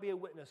cannot be a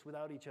witness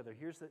without each other.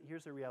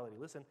 Here's the reality.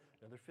 Listen,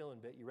 another fill-in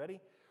bit. You ready?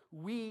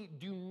 We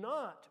do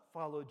not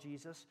follow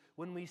Jesus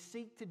when we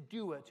seek to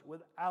do it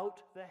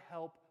without the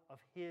help of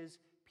his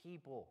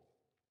people.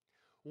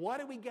 Why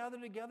do we gather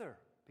together?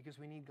 Because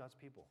we need God's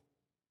people.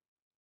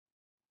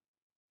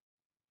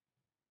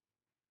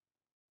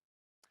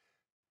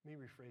 Let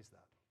me rephrase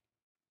that.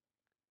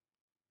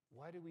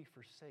 Why do we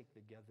forsake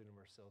the gathering of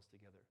ourselves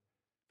together?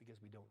 Because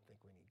we don't think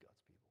we need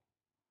God's people.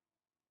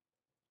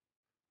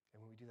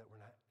 And when we do that, we're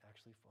not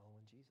actually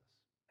following Jesus.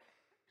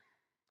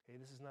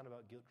 Hey, this is not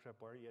about guilt trip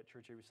party at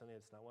church every Sunday.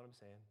 That's not what I'm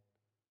saying.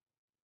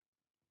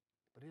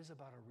 But it is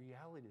about a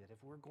reality that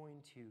if we're going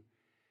to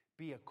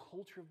be a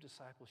culture of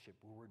discipleship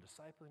where we're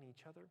discipling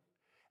each other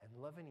and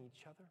loving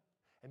each other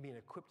and being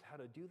equipped how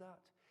to do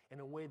that in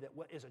a way that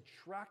what is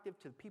attractive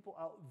to people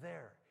out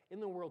there in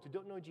the world who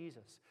don't know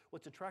Jesus,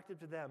 what's attractive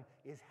to them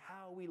is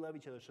how we love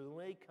each other. So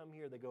when they come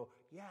here, they go,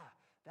 yeah,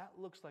 that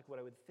looks like what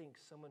I would think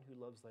someone who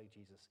loves like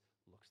Jesus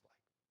looks like.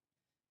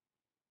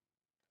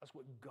 That's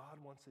what God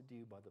wants to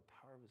do by the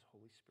power of his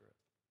Holy Spirit.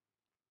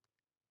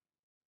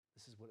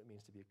 This is what it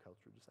means to be a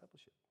culture of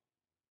discipleship.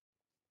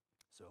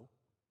 So,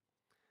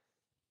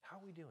 how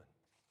are we doing?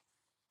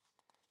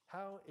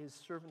 How is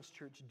Servants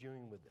Church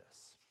doing with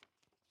this?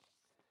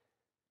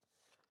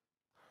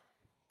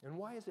 And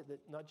why is it that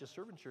not just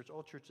Servants Church,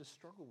 all churches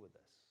struggle with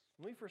this?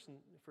 Let me first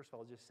of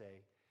all just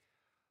say,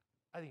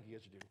 I think you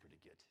guys are doing pretty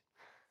good.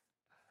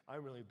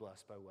 I'm really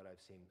blessed by what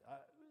I've seen.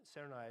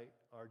 Sarah and I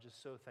are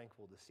just so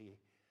thankful to see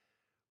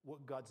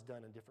what God's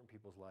done in different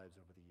people's lives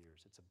over the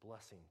years. It's a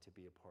blessing to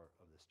be a part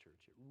of this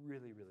church. It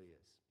really, really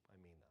is. I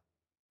mean that.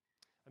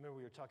 I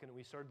remember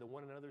we started the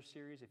One Another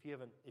series. If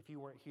you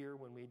weren't here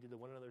when we did the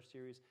One Another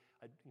series,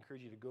 I'd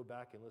encourage you to go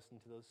back and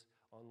listen to those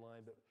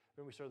online. But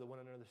remember we started the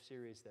One Another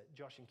series that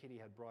Josh and Kitty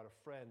had brought a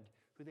friend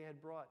who they had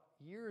brought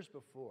years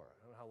before.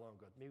 I don't know how long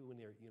ago, maybe when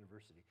they were at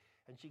university.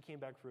 And she came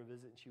back for a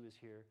visit and she was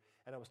here.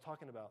 And I was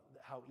talking about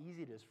how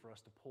easy it is for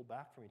us to pull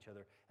back from each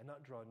other and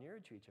not draw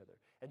near to each other.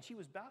 And she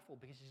was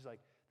baffled because she's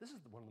like, this is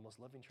one of the most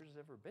loving churches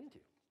I've ever been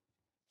to.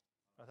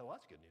 I thought, well,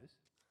 that's good news.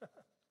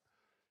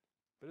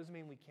 But it doesn't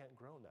mean we can't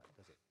grow in that,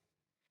 does it?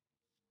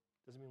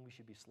 Doesn't mean we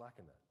should be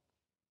slacking that.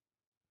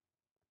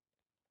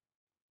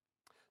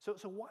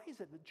 So why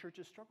is it that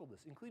churches struggle with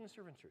this, including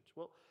Servant Church?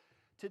 Well,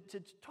 to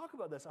talk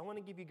about this, I want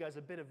to give you guys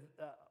a bit of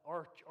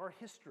our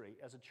history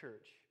as a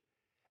church,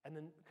 and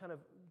then kind of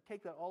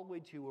take that all the way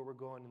to where we're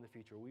going in the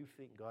future, where we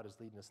think God is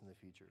leading us in the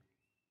future.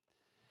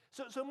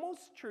 So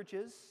most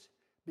churches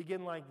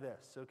begin like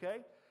this, okay?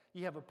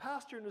 You have a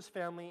pastor and his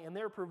family, and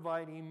they're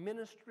providing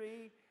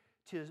ministry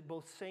to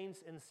both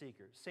saints and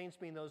seekers. Saints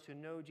being those who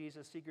know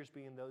Jesus, seekers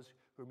being those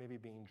who are maybe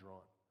being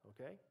drawn,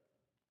 okay?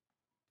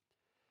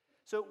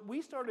 So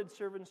we started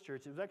Servants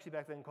Church. It was actually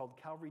back then called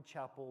Calvary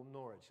Chapel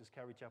Norwich, because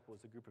Calvary Chapel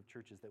was a group of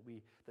churches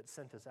that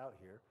sent us out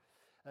here.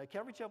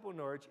 Calvary Chapel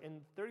Norwich in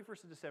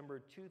 31st of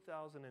December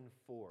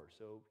 2004,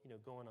 so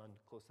going on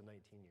close to 19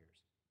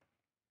 years.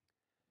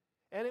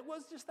 And it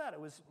was just that. It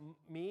was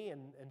me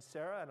and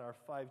Sarah and our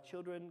 5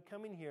 children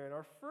coming here, and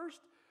our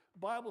first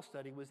Bible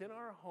study was in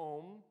our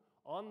home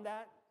on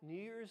that New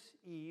Year's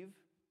Eve,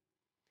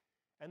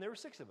 and there were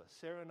 6 of us,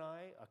 Sarah and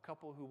I, a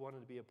couple who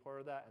wanted to be a part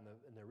of that,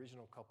 and the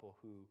original couple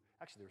who,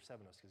 actually there were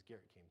 7 of us because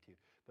Garrett came too,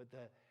 but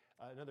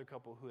another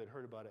couple who had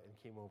heard about it and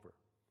came over.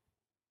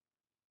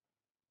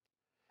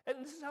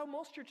 And this is how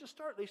most churches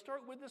start. They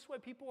start with this way.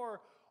 People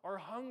are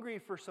hungry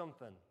for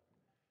something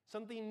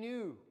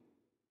new.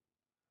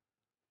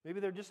 Maybe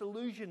they're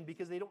disillusioned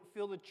because they don't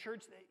feel the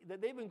church that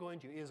they've been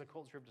going to is a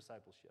culture of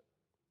discipleship.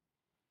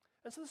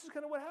 And so this is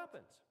kind of what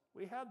happens.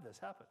 We have this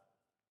happen.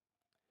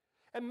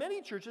 And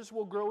many churches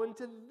will grow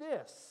into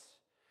this.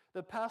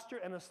 The pastor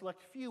and a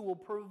select few will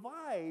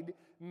provide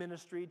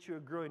ministry to a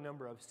growing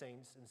number of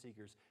saints and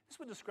seekers. This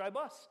would describe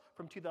us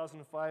from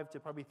 2005 to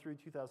probably through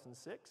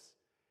 2006.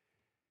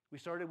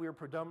 We were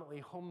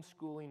predominantly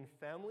homeschooling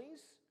families.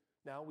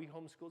 Now we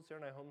homeschooled,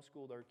 Sarah and I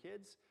homeschooled our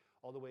kids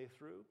all the way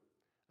through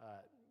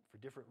for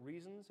different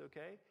reasons,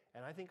 okay?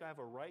 And I think I have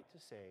a right to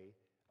say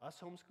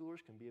us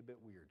homeschoolers can be a bit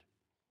weird.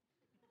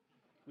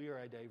 We are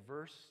a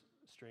diverse,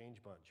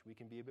 strange bunch. We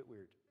can be a bit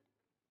weird.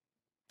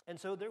 And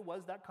so there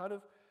was that kind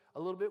of a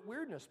little bit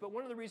weirdness. But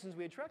one of the reasons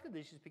we attracted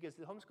these is because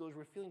the homeschoolers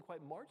were feeling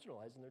quite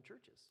marginalized in their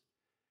churches.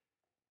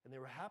 And they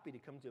were happy to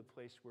come to a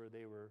place where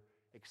they were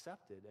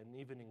accepted and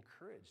even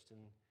encouraged and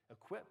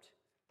equipped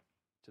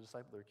to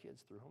disciple their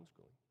kids through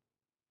homeschooling.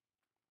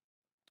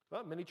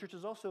 Well, many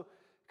churches also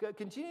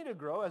continue to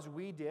grow, as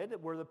we did,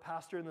 where the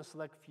pastor and the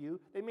select few,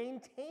 they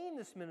maintain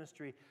this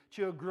ministry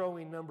to a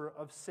growing number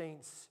of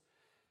saints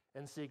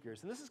and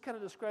seekers. And this kind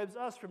of describes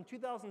us from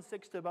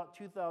 2006 to about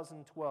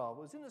 2012.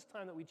 It was in this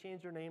time that we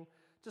changed our name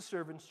to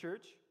Servants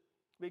Church.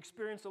 We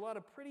experienced a lot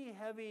of pretty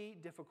heavy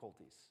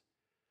difficulties.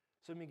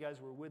 Some of you guys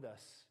were with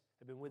us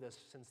have been with us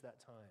since that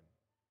time.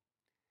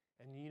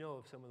 And you know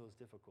of some of those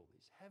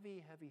difficulties.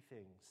 Heavy, heavy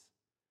things.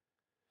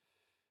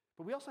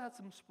 But we also had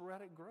some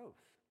sporadic growth.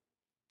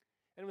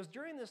 And it was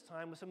during this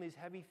time with some of these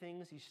heavy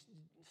things, he's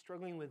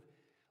struggling with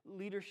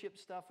leadership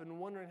stuff and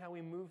wondering how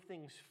we move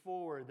things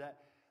forward, that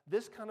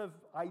this kind of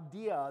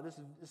idea,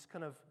 this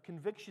kind of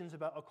convictions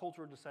about a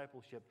culture of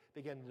discipleship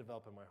began to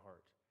develop in my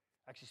heart.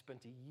 I actually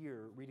spent a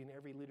year reading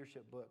every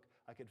leadership book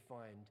I could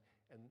find,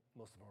 and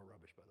most of them are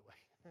rubbish, by the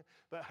way.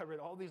 But I read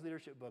all these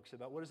leadership books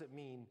about what does it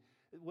mean,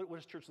 what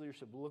does church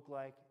leadership look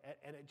like,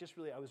 and it just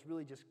really, I was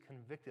really just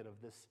convicted of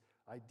this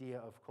idea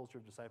of culture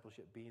of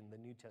discipleship being the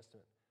New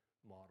Testament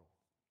model.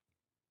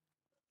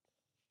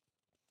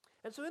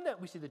 And so in that,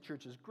 we see the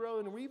churches grow,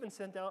 and we even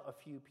sent out a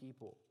few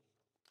people.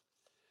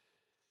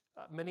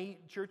 Many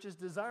churches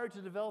desire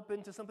to develop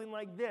into something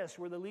like this,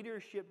 where the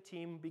leadership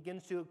team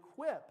begins to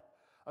equip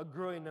a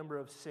growing number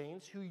of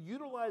saints who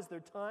utilize their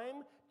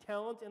time,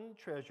 talent, and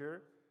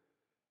treasure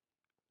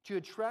to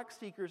attract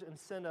seekers and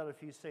send out a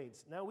few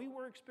saints. Now, we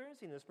were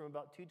experiencing this from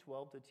about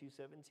 212 to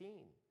 217.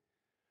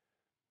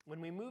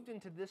 When we moved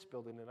into this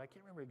building, and I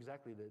can't remember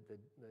exactly the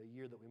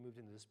year that we moved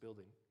into this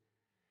building,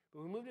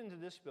 but we moved into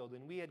this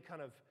building, we had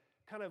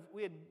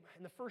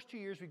in the first 2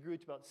 years we grew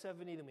to about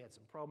 70, then we had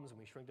some problems and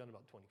we shrunk down to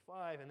about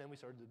 25, and then we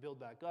started to build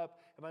back up.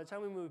 And by the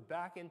time we moved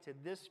back into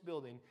this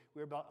building,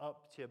 we were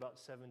up to about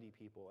 70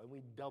 people, and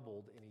we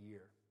doubled in a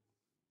year.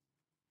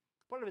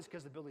 Part of it's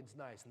because the building's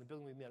nice, and the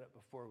building we met at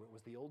before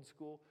was the old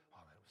school.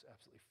 Oh man, it was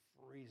absolutely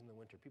freezing in the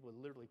winter. People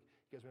would literally,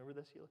 you guys remember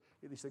this?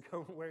 They used to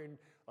come wearing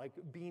like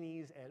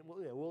beanies and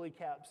woolly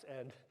caps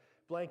and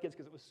blankets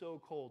because it was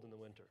so cold in the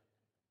winter.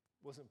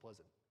 It wasn't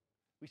pleasant.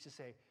 We used to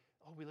say,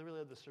 oh, we really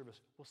love the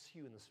service. We'll see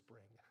you in the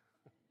spring.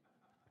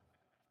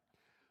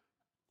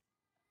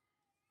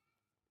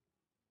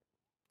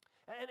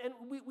 and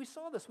we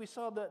saw this. We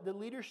saw the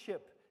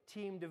leadership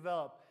team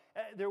develop.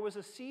 There was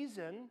a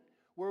season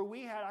where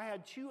I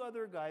had two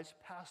other guys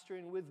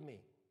pastoring with me.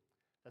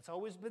 That's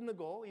always been the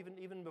goal,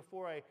 even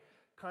before I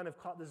kind of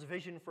caught this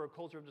vision for a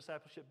culture of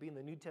discipleship being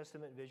the New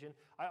Testament vision.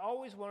 I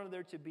always wanted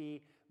there to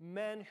be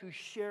men who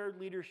shared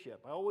leadership.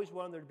 I always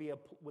wanted there to be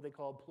what they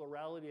call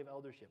plurality of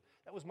eldership.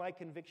 That was my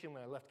conviction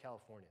when I left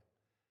California,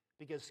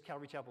 because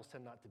Calvary Chapels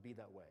tend not to be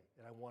that way,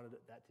 and I wanted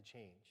that to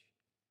change.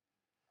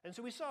 And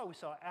so we saw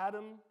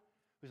Adam,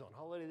 who's on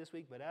holiday this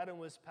week, but Adam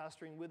was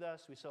pastoring with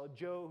us. We saw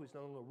Joe, who's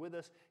no longer with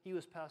us. He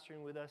was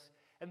pastoring with us,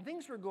 and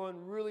things were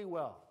going really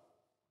well.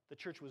 The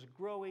church was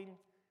growing.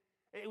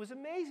 It was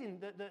amazing,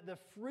 the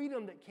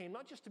freedom that came,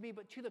 not just to me,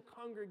 but to the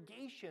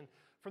congregation,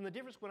 from the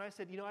difference when I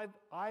said,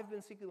 I've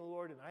been seeking the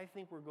Lord, and I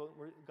think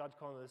God's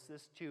calling us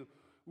this, to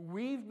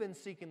we've been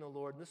seeking the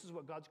Lord, and this is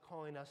what God's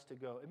calling us to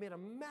go. It made a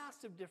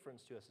massive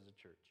difference to us as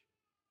a church.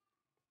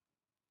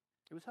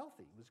 It was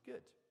healthy. It was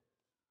good.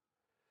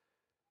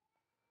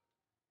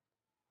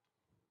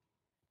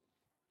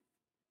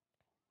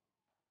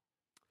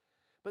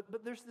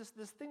 But there's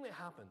this thing that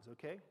happens,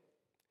 okay?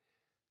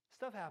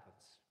 Stuff happens.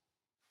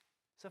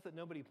 Stuff that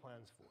nobody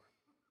plans for.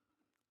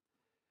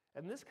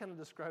 And this kind of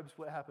describes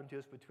what happened to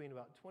us between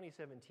about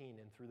 2017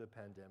 and through the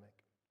pandemic.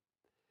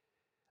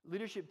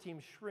 Leadership team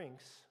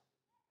shrinks,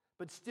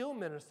 but still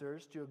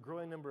ministers to a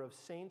growing number of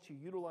saints who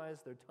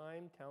utilize their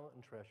time, talent,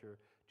 and treasure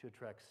to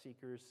attract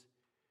seekers,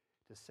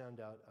 to send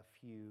out a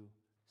few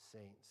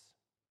saints.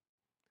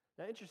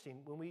 Now, interesting,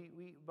 when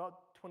we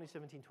about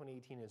 2017,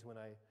 2018 is when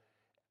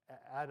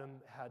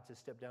Adam had to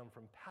step down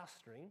from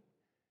pastoring.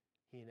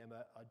 He and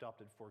Emma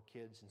adopted 4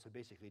 kids, and so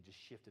basically just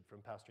shifted from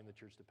pastoring the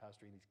church to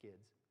pastoring these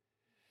kids.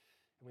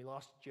 And we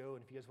lost Joe,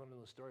 and if you guys want to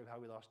know the story of how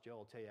we lost Joe,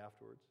 I'll tell you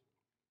afterwards.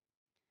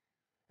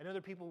 And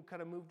other people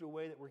kind of moved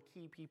away that were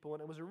key people,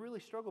 and it was a really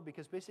struggle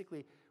because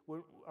basically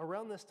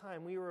around this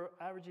time we were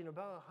averaging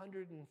about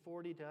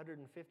 140 to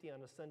 150 on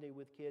a Sunday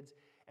with kids,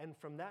 and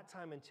from that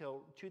time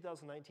until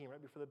 2019,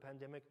 right before the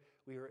pandemic,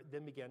 we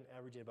then began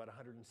averaging about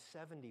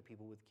 170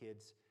 people with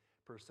kids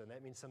per Sunday.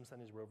 That means some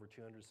Sundays were over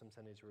 200, some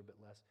Sundays were a bit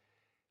less.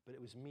 But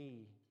it was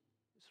me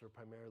sort of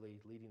primarily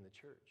leading the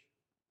church.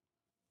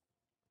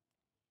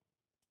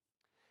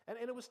 And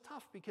it was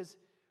tough because,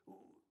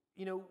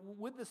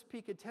 with this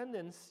peak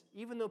attendance,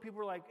 even though people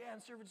were like,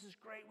 service is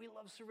great, we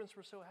love servants,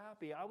 we're so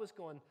happy, I was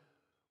going,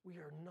 we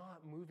are not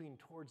moving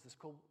towards this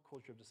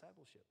culture of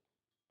discipleship.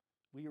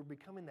 We are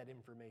becoming that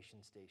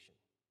information station.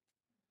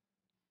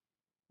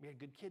 We had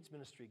good kids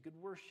ministry, good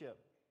worship.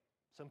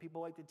 Some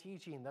people liked the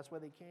teaching, that's why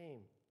they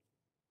came.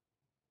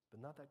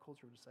 But not that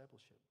culture of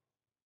discipleship.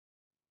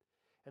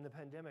 And the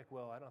pandemic,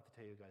 well, I don't have to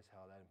tell you guys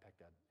how that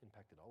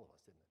impacted all of us,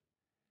 didn't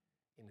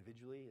it?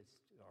 Individually, it's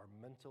our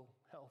mental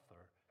health,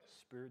 our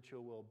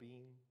spiritual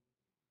well-being.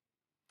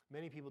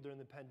 Many people during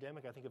the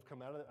pandemic, I think,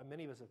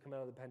 many of us have come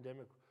out of the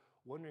pandemic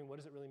wondering, what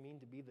does it really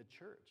mean to be the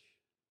church?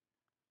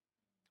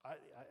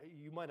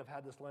 You might have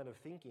had this line of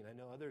thinking, I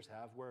know others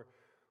have, where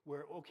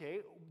okay,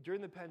 during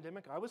the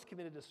pandemic, I was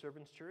committed to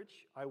Servants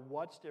Church. I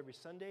watched every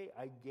Sunday.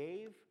 I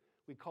gave.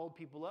 We called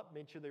people up,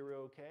 made sure they were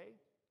okay.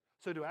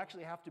 So do I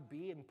actually have to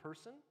be in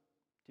person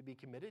to be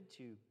committed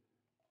to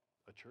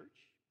a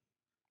church?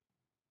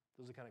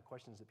 Those are the kind of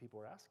questions that people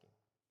are asking.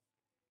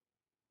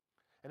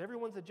 And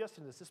everyone's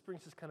adjusting to this. This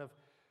brings us kind of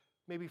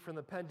maybe from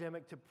the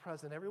pandemic to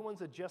present.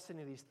 Everyone's adjusting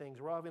to these things.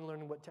 We're all even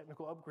learning what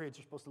technical upgrades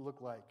are supposed to look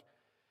like.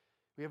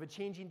 We have a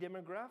changing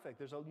demographic.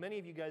 Many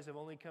of you guys have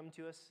only come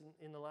to us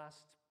in the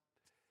last,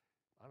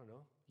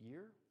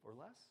 year or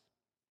less.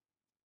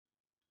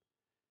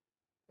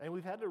 And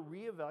we've had to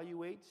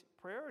reevaluate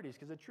priorities,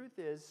 because the truth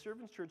is,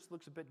 Servants Church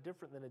looks a bit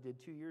different than it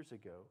did 2 years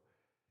ago.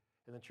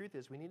 And the truth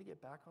is, we need to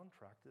get back on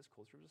track to this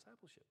culture of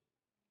discipleship.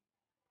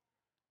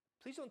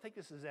 Please don't take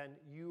this as in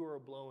you are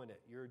blowing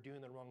it, you're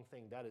doing the wrong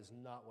thing. That is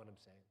not what I'm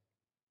saying.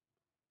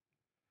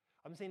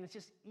 I'm saying it's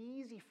just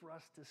easy for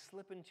us to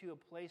slip into a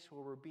place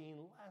where we're being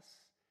less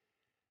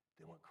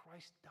than what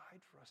Christ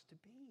died for us to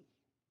be.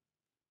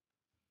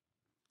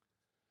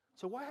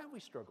 So why have we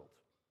struggled?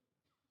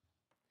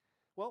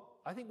 Well,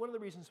 I think one of the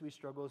reasons we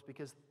struggle is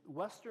because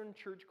Western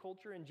church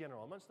culture in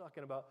general, I'm not just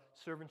talking about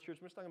Servants Church,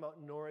 I'm just talking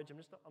about Norwich, I'm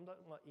talking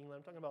about England,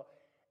 I'm talking about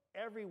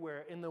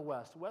everywhere in the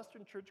West.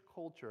 Western church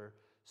culture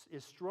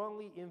is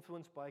strongly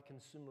influenced by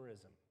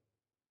consumerism.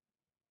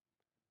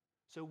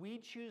 So we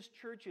choose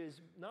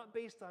churches not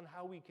based on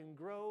how we can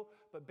grow,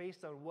 but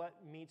based on what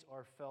meets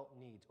our felt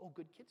needs. Oh,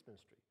 good kids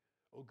ministry.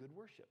 Oh, good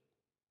worship.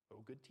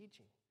 Oh, good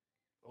teaching.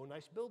 Oh,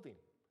 nice building.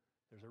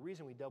 There's a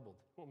reason we doubled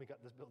when we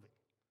got this building.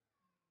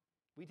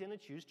 We tend to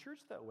choose church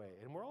that way,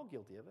 and we're all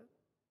guilty of it.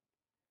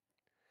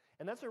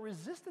 And that's a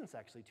resistance,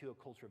 actually, to a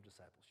culture of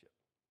discipleship.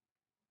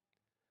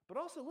 But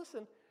also,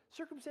 listen,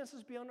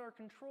 circumstances beyond our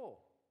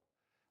control.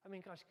 I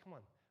mean, gosh, come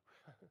on.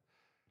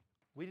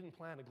 We didn't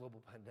plan a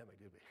global pandemic,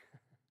 did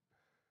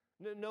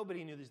we?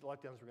 Nobody knew these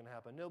lockdowns were going to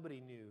happen.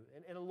 Nobody knew.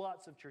 And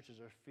lots of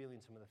churches are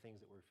feeling some of the things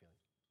that we're feeling.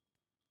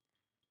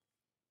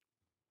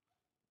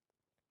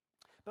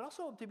 But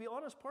also, to be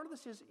honest, part of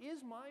this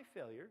is my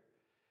failure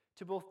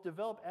to both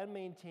develop and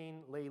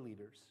maintain lay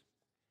leaders.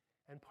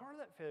 And part of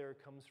that failure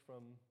comes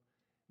from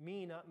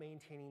me not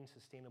maintaining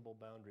sustainable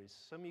boundaries.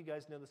 Some of you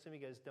guys know this, some of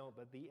you guys don't,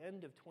 but at the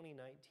end of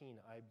 2019,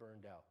 I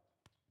burned out.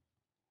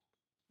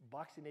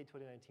 Boxing Day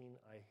 2019,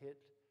 I hit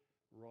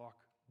rock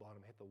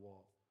bottom, hit the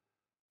wall.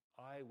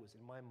 I was,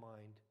 in my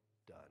mind,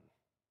 done.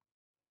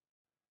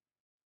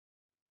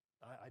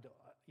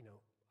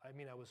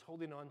 I was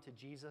holding on to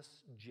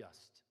Jesus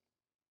just.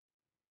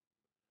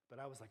 But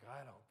I was like,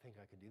 I don't think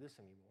I can do this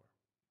anymore.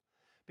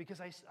 Because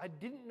I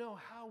didn't know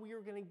how we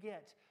were going to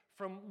get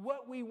from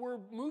what we were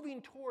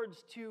moving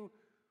towards to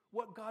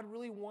what God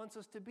really wants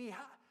us to be.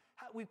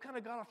 We've kind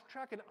of got off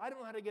track, and I don't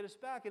know how to get us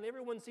back, and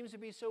everyone seems to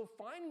be so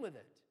fine with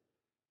it.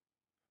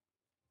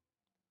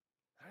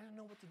 I didn't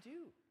know what to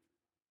do.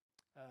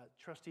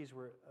 Trustees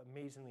were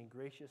amazingly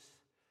gracious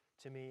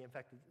to me. In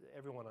fact,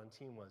 everyone on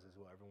team was as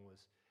well. Everyone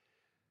was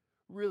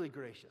really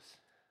gracious.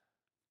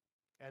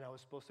 And I was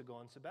supposed to go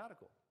on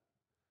sabbatical.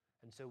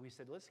 And so we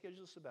said, let's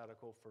schedule a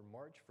sabbatical for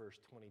March 1st,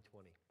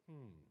 2020.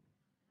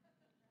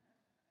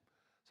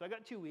 So I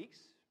got 2 weeks.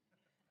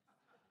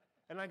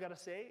 And I got to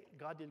say,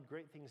 God did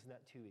great things in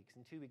that 2 weeks.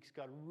 In 2 weeks,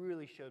 God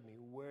really showed me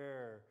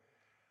where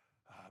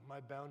my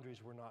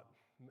boundaries were not,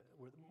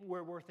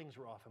 where things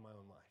were off in my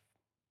own life.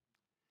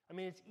 I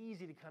mean, it's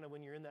easy to kind of,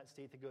 when you're in that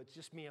state, to go, it's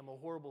just me, I'm a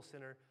horrible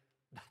sinner.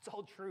 That's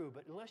all true,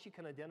 but unless you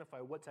can identify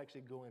what's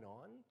actually going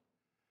on,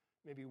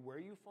 maybe where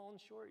you've fallen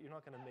short, you're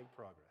not going to make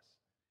progress.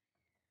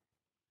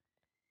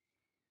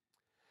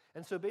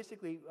 And so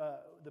basically,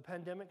 the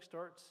pandemic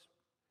starts,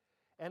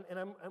 and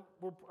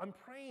I'm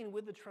praying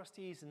with the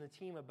trustees and the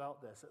team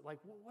about this. Like,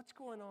 what's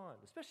going on?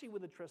 Especially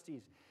with the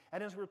trustees.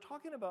 And as we're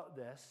talking about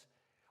this,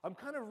 I'm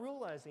kind of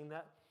realizing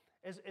that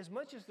as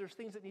much as there's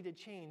things that need to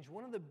change,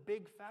 one of the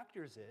big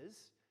factors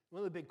is, one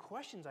of the big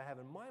questions I have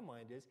in my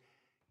mind is,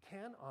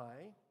 can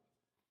I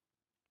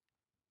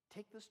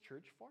take this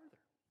church farther?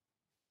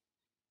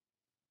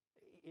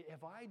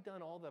 Have I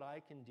done all that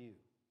I can do?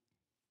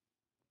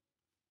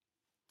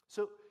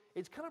 So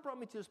it's kind of brought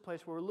me to this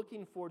place where we're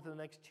looking forward to the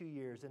next 2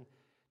 years, and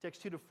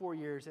next 2 to 4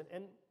 years.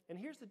 And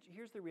here's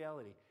the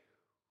reality.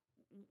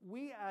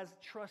 We as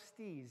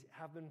trustees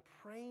have been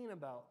praying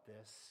about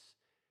this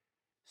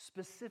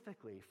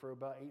specifically for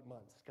about 8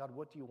 months. God,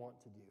 what do you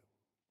want to do?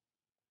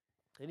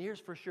 And here's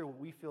for sure what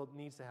we feel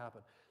needs to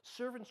happen.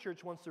 Servants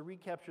Church wants to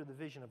recapture the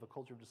vision of a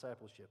culture of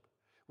discipleship,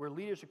 where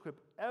leaders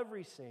equip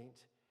every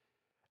saint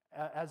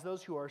as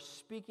those who are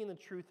speaking the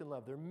truth in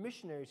love. They're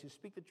missionaries who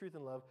speak the truth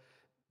in love,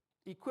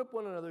 equip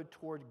one another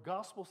toward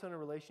gospel-centered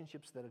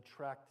relationships that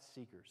attract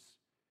seekers.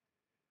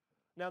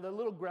 Now, the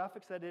little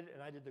graphics I did,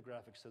 and I did the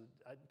graphics, so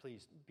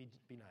please, be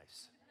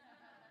nice.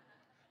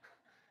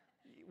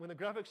 When the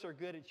graphics are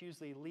good, it's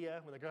usually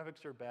Leah. When the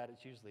graphics are bad,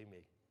 it's usually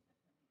me.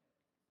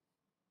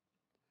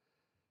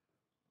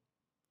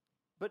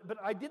 But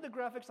I did the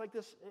graphics like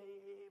this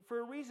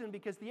for a reason,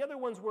 because the other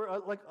ones were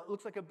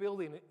looks like a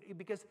building,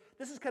 because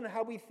this is kind of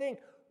how we think.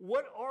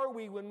 What are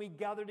we when we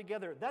gather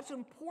together? That's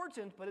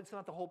important, but it's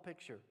not the whole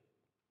picture.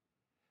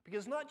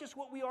 Because it's not just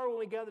what we are when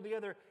we gather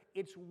together,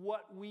 it's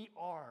what we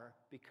are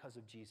because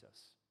of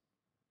Jesus.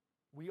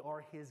 We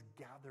are his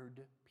gathered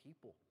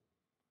people.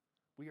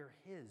 We are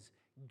his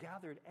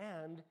gathered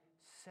and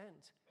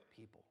sent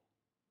people.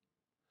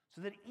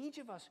 So that each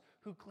of us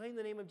who claim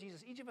the name of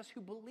Jesus, each of us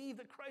who believe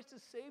that Christ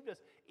has saved us,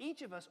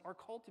 each of us are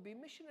called to be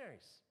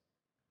missionaries.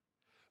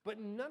 But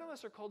none of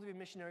us are called to be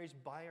missionaries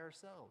by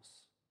ourselves.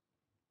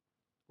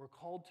 We're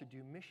called to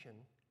do mission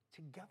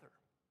together.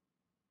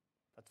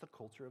 That's the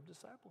culture of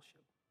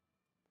discipleship.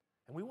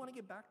 And we want to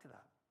get back to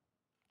that.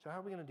 So how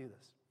are we going to do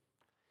this?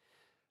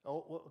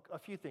 Oh, well, a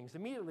few things.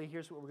 Immediately,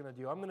 here's what we're going to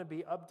do. I'm going to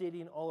be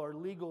updating all our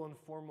legal and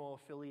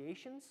formal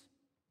affiliations.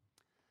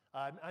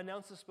 I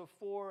announced this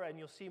before, and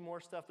you'll see more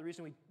stuff. The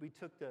reason we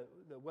took the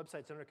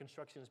websites under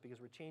construction is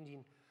because we're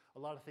changing a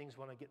lot of things,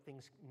 want to get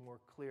things more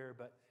clear.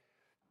 But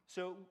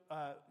so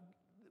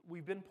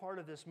we've been part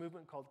of this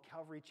movement called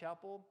Calvary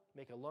Chapel.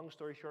 Make a long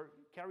story short,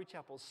 Calvary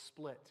Chapel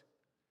split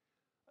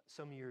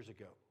some years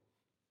ago.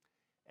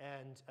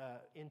 And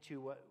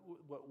into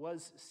what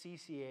was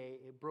CCA,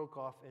 it broke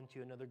off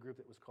into another group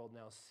that was called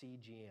now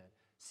CGN.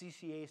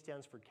 CCA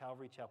stands for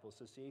Calvary Chapel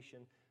Association.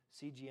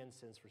 CGN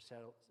stands for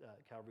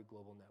Calvary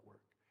Global Network.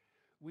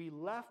 We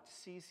left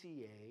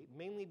CCA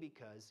mainly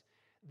because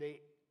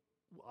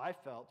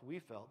we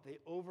felt, they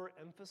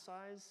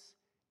overemphasize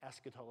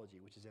eschatology,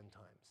 which is end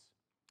times.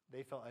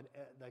 They felt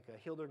like a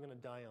hill they're going to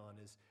die on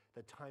is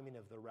the timing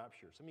of the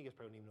rapture. Some of you guys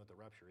probably don't even know what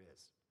the rapture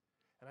is.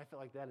 And I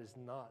felt like that is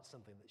not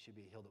something that should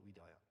be a hill that we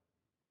die on.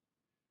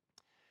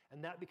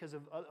 And that because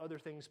of other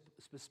things,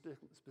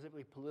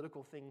 specifically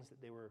political things that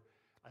they were,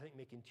 I think,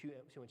 making too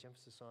much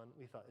emphasis on.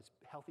 We thought it's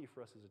healthy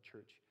for us as a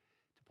church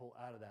to pull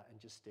out of that and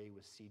just stay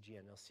with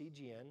CGN. Now,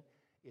 CGN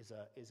is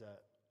a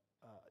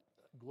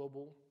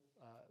global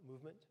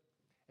movement.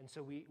 And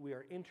so we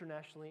are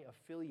internationally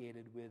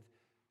affiliated with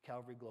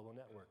Calvary Global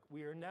Network.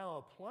 We are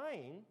now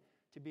applying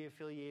to be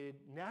affiliated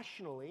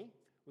nationally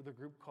with a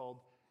group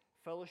called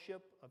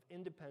Fellowship of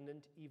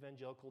Independent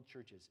Evangelical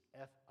Churches,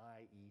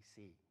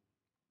 FIEC.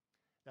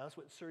 Now, that's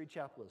what Surrey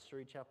Chapel is.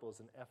 Surrey Chapel is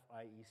an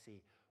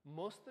FIEC.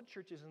 Most of the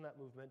churches in that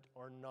movement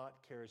are not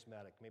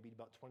charismatic. Maybe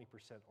about 20%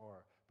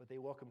 are, but they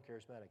welcome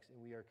charismatics,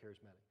 and we are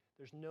charismatic.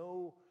 There's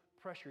no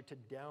pressure to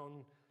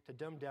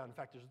dumb down. In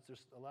fact,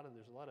 there's a lot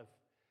of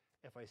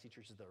FIEC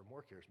churches that are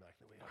more charismatic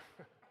than we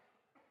are.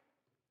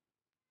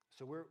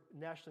 So we're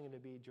nationally going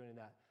to be joining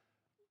that.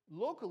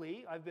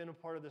 Locally, I've been a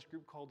part of this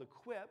group called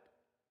Equip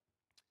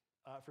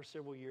for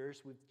several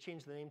years. We've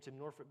changed the name to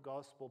Norfolk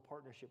Gospel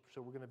Partnership,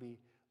 so we're going to be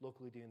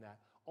locally doing that.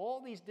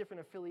 All these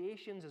different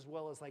affiliations, as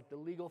well as like the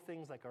legal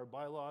things like our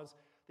bylaws,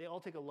 they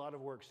all take a lot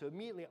of work. So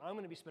immediately, I'm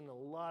going to be spending a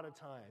lot of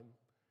time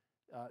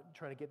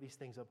trying to get these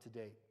things up to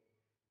date.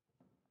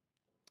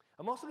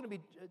 I'm also going to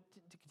be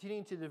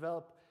continuing to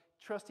develop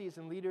trustees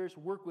and leaders,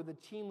 work with the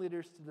team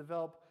leaders to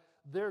develop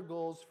their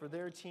goals for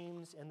their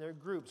teams and their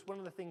groups. One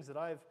of the things that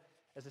I've,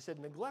 as I said,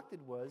 neglected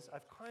was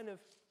I've kind of,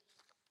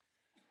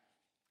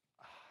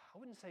 I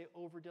wouldn't say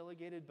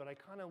over-delegated, but I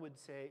kind of would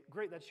say,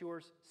 great, that's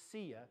yours,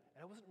 see ya.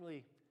 And I wasn't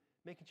really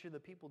making sure the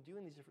people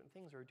doing these different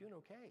things are doing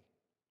okay.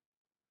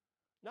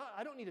 No,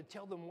 I don't need to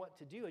tell them what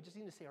to do. I just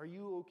need to say, are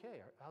you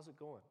okay? How's it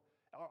going?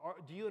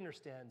 Do you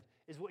understand?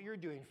 Is what you're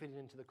doing fitting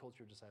into the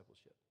culture of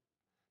discipleship?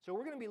 So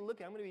we're going to be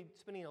looking, I'm going to be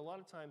spending a lot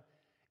of time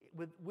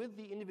with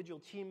the individual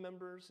team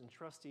members and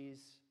trustees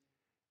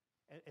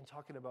and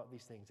talking about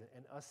these things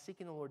and us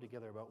seeking the Lord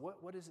together about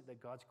what is it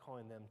that God's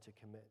calling them to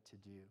commit to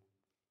do.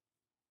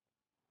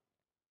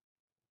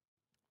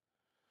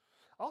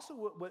 Also,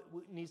 what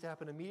needs to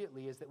happen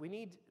immediately is that we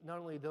need not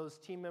only those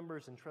team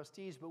members and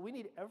trustees, but we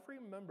need every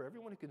member,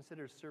 everyone who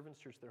considers Servants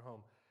Church their home,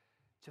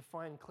 to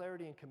find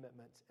clarity and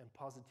commitment and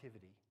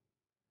positivity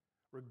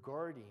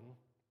regarding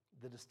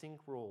the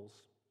distinct roles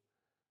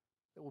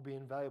that will be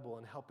invaluable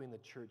in helping the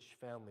church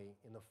family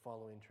in the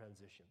following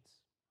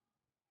transitions.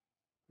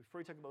 Before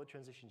we talk about the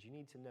transitions, you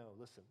need to know,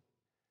 listen,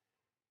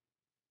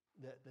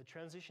 that the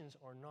transitions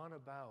are not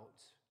about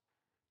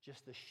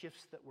just the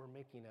shifts that we're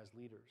making as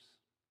leaders.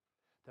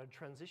 The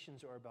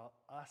transitions are about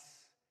us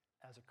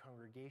as a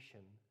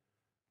congregation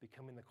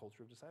becoming the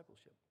culture of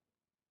discipleship.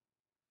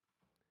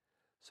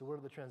 So what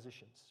are the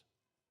transitions?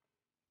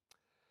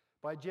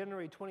 By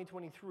January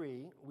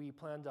 2023, we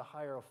plan to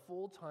hire a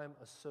full-time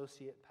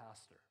associate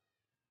pastor.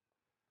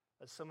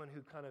 As someone who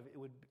it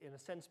would, in a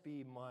sense,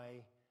 be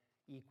my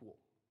equal,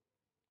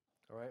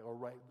 all right, or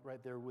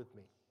right there with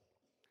me.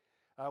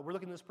 We're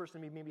looking at this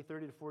person to be maybe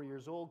 30 to 40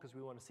 years old because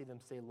we want to see them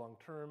stay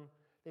long-term.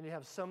 They need to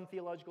have some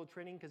theological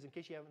training because, in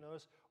case you haven't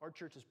noticed, our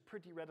church is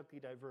pretty radically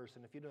diverse,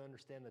 and if you don't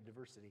understand the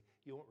diversity,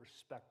 you won't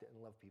respect it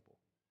and love people.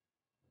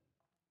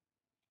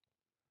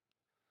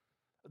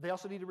 They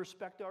also need to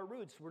respect our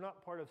roots. We're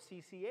not part of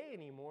CCA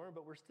anymore,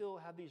 but we still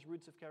have these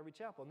roots of Calvary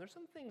Chapel. And there's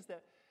some things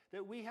that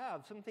we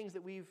have,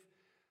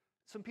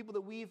 some people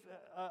that we've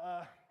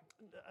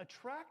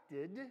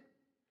attracted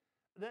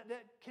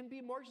that can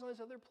be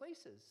marginalized other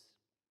places.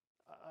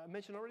 I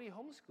mentioned already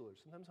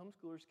homeschoolers. Sometimes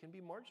homeschoolers can be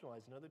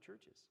marginalized in other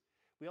churches.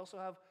 We also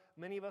have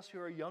many of us who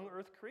are young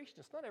earth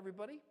creationists. Not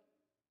everybody,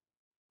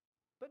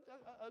 but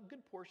a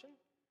good portion.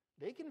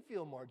 They can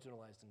feel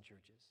marginalized in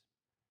churches.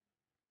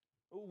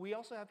 We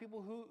also have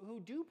people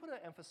who do put an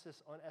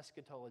emphasis on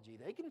eschatology.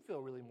 They can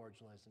feel really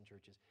marginalized in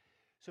churches.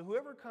 So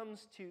whoever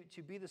comes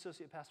to be the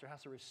associate pastor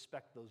has to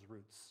respect those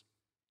roots.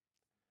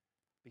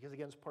 Because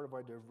again, it's part of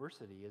our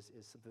diversity is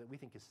something that we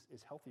think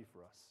is healthy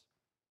for us.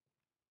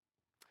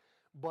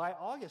 By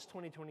August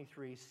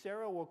 2023,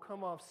 Sarah will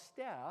come off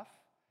staff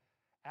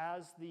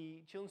as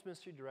the children's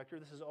ministry director.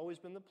 This has always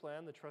been the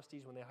plan. The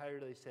trustees, when they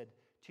hired her, they said,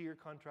 2-year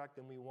contract,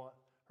 then we want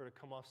her to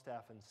come off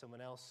staff and someone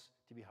else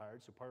to be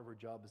hired. So part of her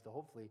job is to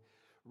hopefully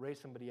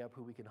raise somebody up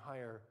who we can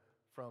hire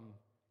from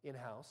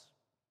in-house.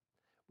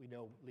 We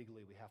know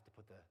legally we have to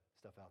put the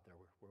stuff out there.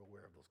 We're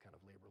aware of those kind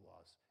of labor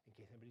laws. In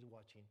case anybody's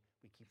watching,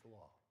 we keep the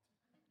law.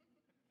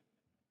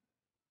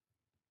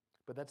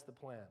 But that's the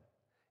plan.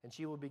 And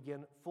she will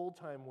begin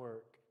full-time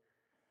work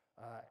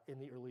in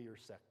the early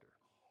years sector.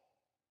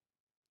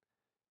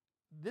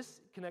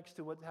 This connects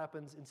to what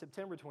happens in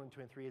September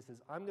 2023. It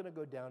says, I'm going to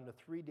go down to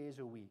 3 days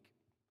a week.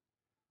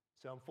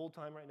 So I'm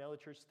full-time right now. The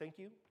church, thank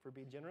you for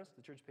being generous.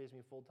 The church pays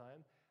me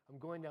full-time. I'm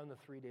going down to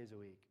 3 days a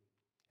week.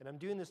 And I'm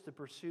doing this to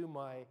pursue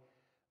my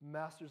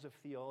Master's of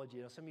Theology.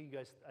 Now, some of you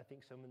guys, I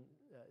think someone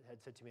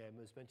had said to me, I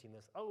was mentioning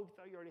this, oh, I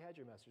thought you already had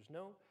your Master's.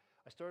 No,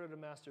 I started a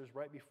Master's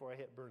right before I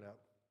hit burnout.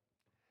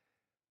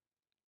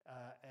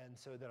 And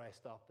so then I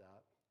stopped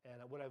that. And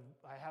what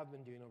I have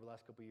been doing over the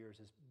last couple of years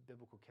is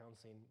biblical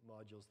counseling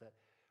modules that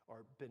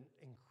are been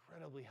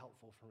incredibly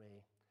helpful for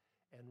me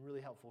and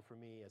really helpful for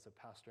me as a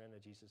pastor and a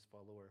Jesus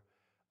follower.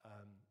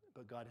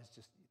 But God has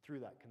just, through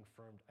that,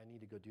 confirmed I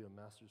need to go do a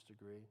master's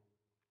degree.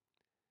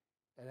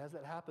 And as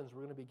that happens,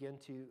 we're going to begin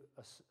to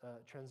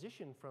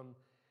transition from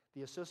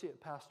the associate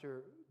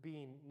pastor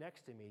being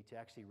next to me to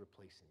actually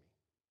replacing me.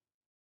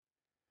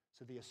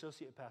 So the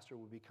associate pastor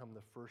will become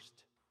the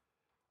first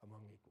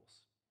among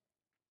equals.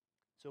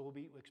 So we'll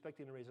be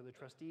expecting to raise other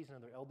trustees and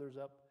other elders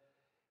up.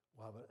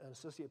 We'll have an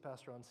associate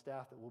pastor on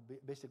staff that will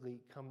basically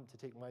come to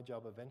take my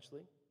job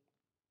eventually.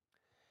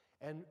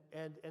 And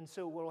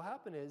so what will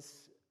happen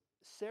is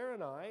Sarah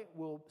and I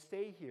will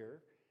stay here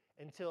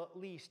until at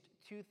least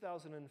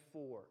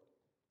 2004,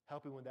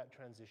 helping with that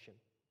transition.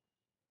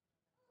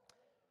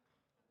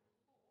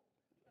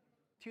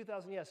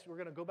 2000, yes, we're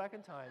going to go back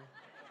in time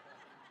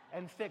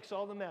and fix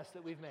all the mess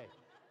that we've made.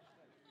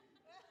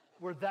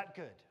 We're that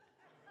good.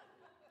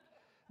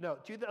 No,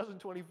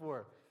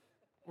 2024.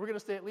 We're going to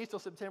stay at least till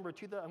September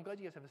 2000. I'm glad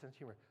you guys have a sense of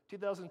humor.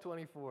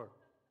 2024.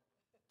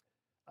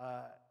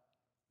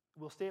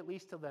 We'll stay at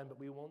least till then, but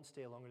we won't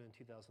stay longer than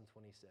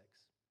 2026,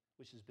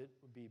 which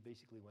would be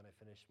basically when I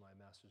finish my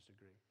master's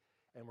degree.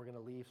 And we're going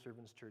to leave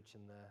Servants Church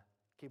in the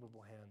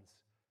capable hands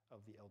of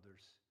the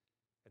elders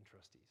and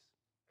trustees.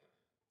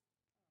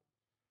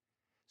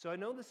 So I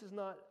know this is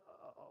not.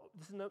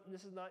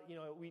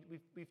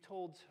 We've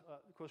told.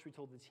 Of course, we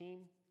told the team,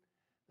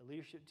 the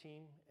leadership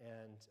team,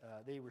 and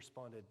they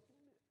responded,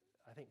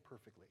 I think,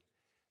 perfectly.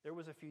 There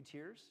was a few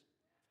tears,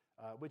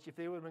 which if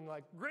they would have been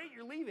like, great,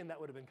 you're leaving, that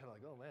would have been kind of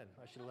like, oh man,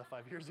 I should have left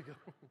 5 years ago.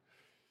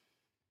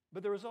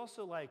 But there was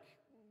also like,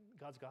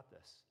 God's got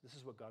this. This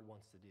is what God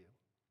wants to do.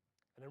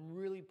 And I'm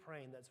really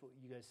praying that's what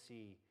you guys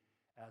see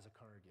as a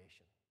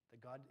congregation, that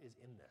God is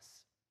in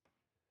this.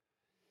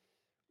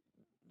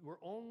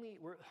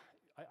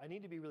 I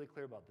need to be really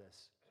clear about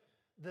this.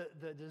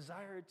 The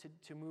desire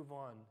to move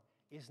on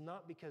is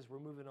not because we're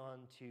moving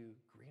on to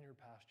greener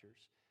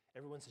pastures.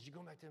 Everyone says, you're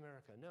going back to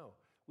America. No,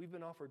 we've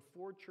been offered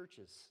 4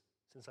 churches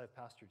since I've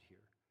pastored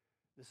here.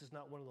 This is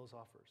not one of those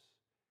offers.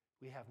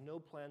 We have no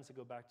plans to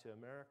go back to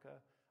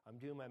America. I'm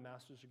doing my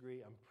master's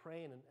degree. I'm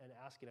praying and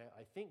asking.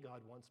 I think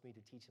God wants me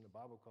to teach in a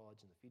Bible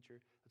college in the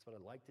future. That's what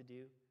I'd like to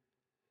do.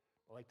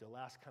 I like the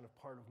last kind of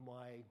part of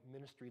my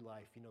ministry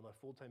life, my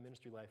full-time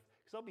ministry life,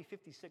 because I'll be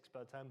 56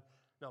 by the time,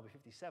 no, I'll be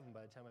 57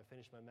 by the time I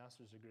finish my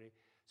master's degree.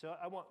 So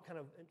I want kind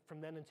of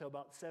from then until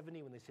about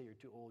 70, when they say you're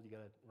too old, we're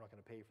not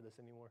going to pay for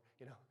this anymore.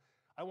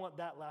 I want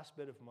that last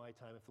bit of my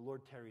time, if the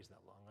Lord tarries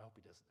that long. I hope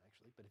he doesn't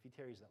actually, but if he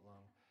tarries that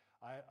long,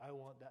 I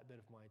want that bit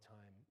of my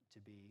time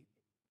to be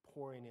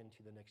pouring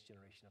into the next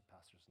generation of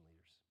pastors and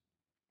leaders.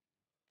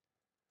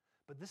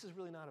 But this is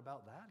really not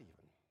about that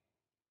even.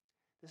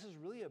 This is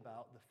really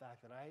about the fact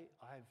that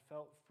I've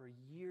felt for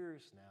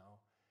years now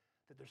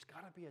that there's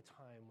got to be a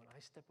time when I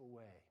step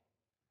away,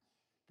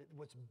 that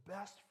what's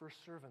best for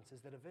servants is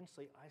that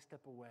eventually I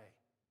step away.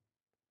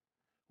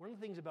 One of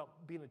the things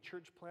about being a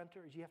church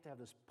planter is you have to have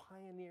this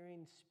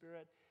pioneering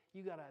spirit.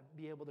 You got to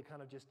be able to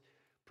kind of just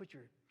put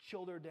your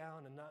shoulder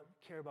down and not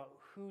care about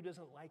who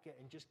doesn't like it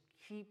and just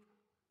keep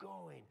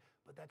going.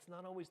 But that's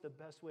not always the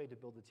best way to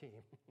build a team.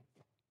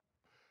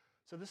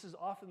 So this is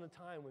often the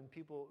time when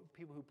people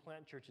who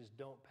plant churches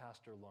don't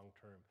pastor long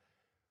term.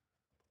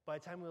 By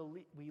the time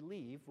we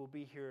leave, we'll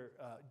be here,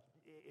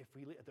 at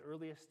the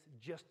earliest,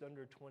 just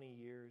under 20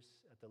 years,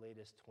 at the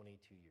latest,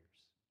 22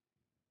 years.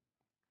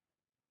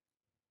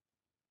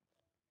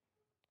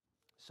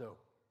 So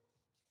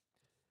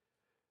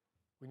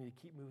we need to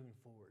keep moving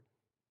forward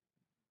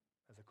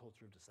as a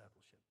culture of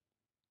discipleship.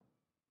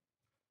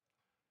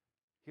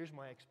 Here's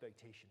my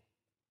expectation.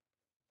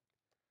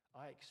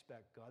 I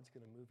expect God's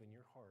going to move in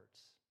your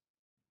hearts,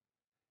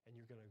 and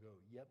you're going to go,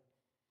 yep,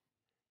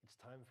 it's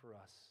time for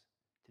us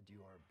to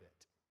do our bit.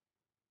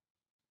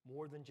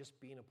 more than just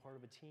being a part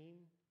of a team,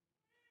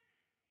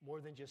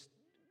 more than just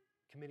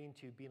committing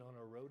to being on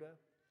a rota.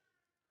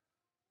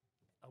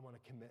 I want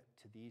to commit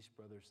to these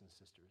brothers and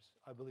sisters.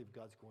 I believe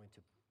God's going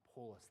to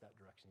pull us that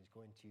direction. He's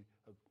going to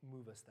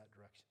move us that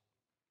direction.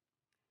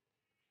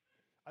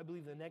 I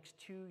believe the next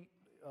 2+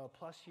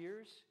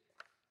 years,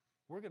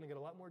 we're going to get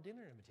a lot more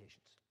dinner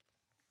invitations.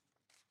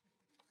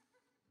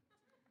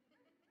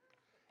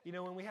 You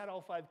know, when we had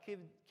all 5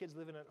 kids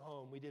living at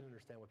home, we didn't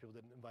understand why people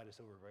didn't invite us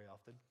over very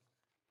often.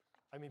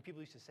 I mean,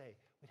 people used to say,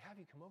 we'd have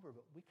you come over,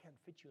 but we can't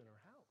fit you in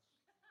our house.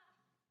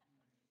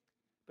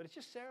 But it's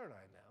just Sarah and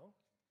I now.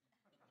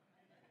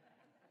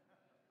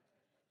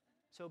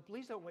 So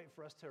please don't wait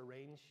for us to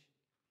arrange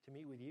to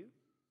meet with you.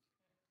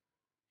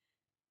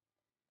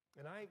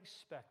 And I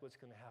expect what's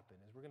going to happen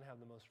is we're going to have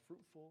the most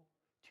fruitful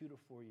 2 to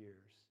 4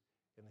 years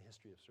in the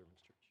history of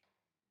Servants Church.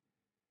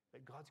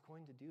 That God's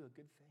going to do a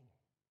good thing.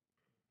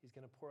 He's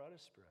going to pour out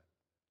His Spirit.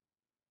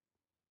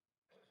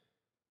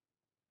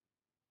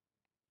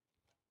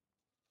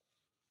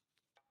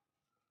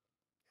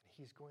 And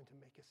He's going to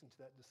make us into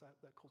that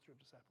culture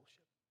of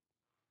discipleship.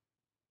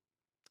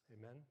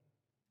 Amen?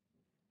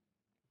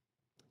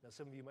 Now,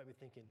 some of you might be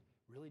thinking,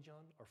 really,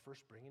 John? Our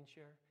first bring and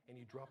share? And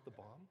you drop the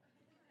bomb?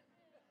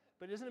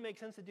 But doesn't it make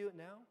sense to do it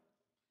now?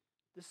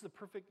 This is the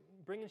perfect,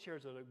 bring and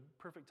shares are a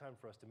perfect time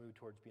for us to move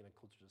towards being a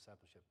culture of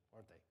discipleship,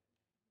 aren't they?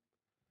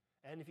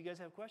 And if you guys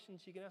have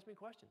questions, you can ask me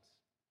questions.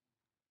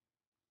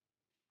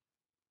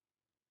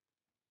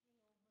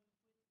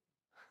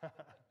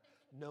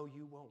 No,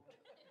 you won't.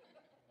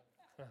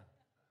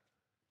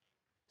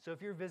 So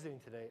if you're visiting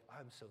today,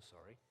 I'm so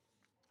sorry.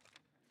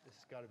 This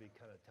has got to be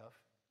kind of tough.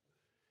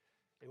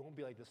 It won't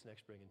be like this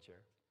next bring and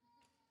share.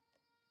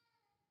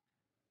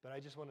 But I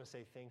just want to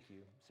say thank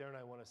you. Sarah and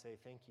I want to say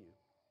thank you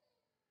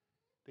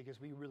because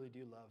we really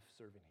do love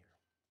serving here.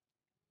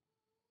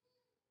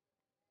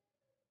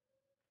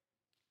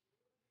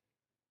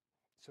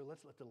 So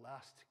let's let the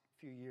last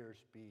few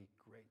years be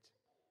great.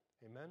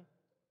 Amen?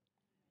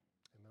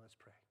 Amen. Let's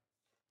pray.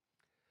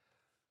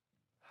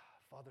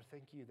 Father,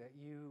 thank you that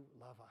you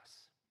love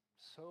us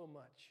so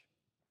much.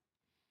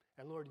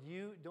 And Lord,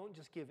 you don't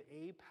just give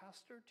a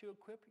pastor to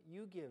equip,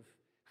 you give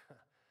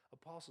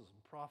apostles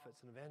and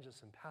prophets and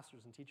evangelists and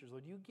pastors and teachers.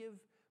 Lord, you give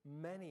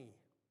many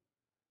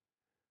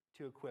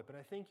to equip. And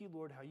I thank you,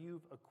 Lord, how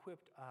you've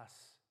equipped us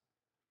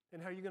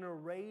and how you're going to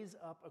raise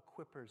up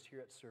equippers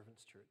here at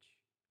Servants Church.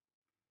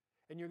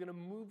 And you're going to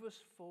move us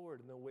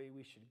forward in the way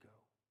we should go.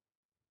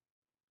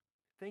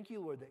 Thank you,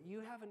 Lord, that you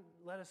haven't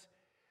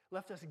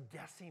left us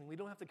guessing. We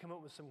don't have to come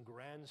up with some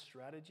grand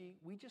strategy.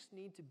 We just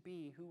need to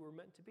be who we're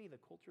meant to be, the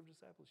culture of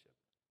discipleship.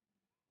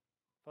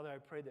 Father, I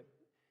pray that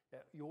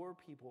your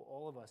people,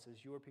 all of us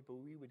as your people,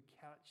 we would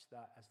catch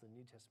that as the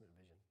New Testament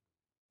vision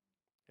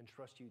and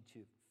trust you to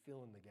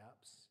fill in the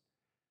gaps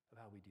of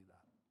how we do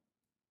that.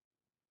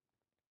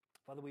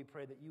 Father, we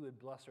pray that you would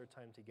bless our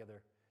time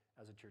together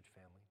as a church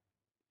family.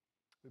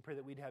 We pray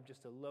that we'd have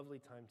just a lovely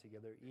time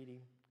together,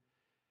 eating,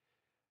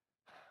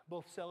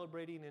 both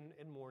celebrating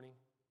and mourning,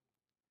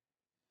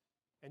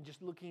 and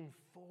just looking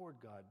forward,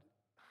 God.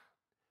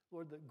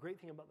 Lord, the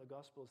great thing about the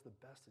gospel is the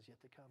best is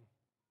yet to come.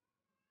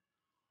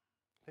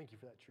 Thank you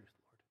for that truth,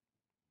 Lord.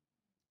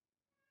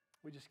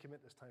 We just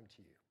commit this time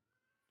to you.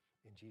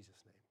 In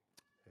Jesus'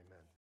 name,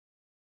 amen.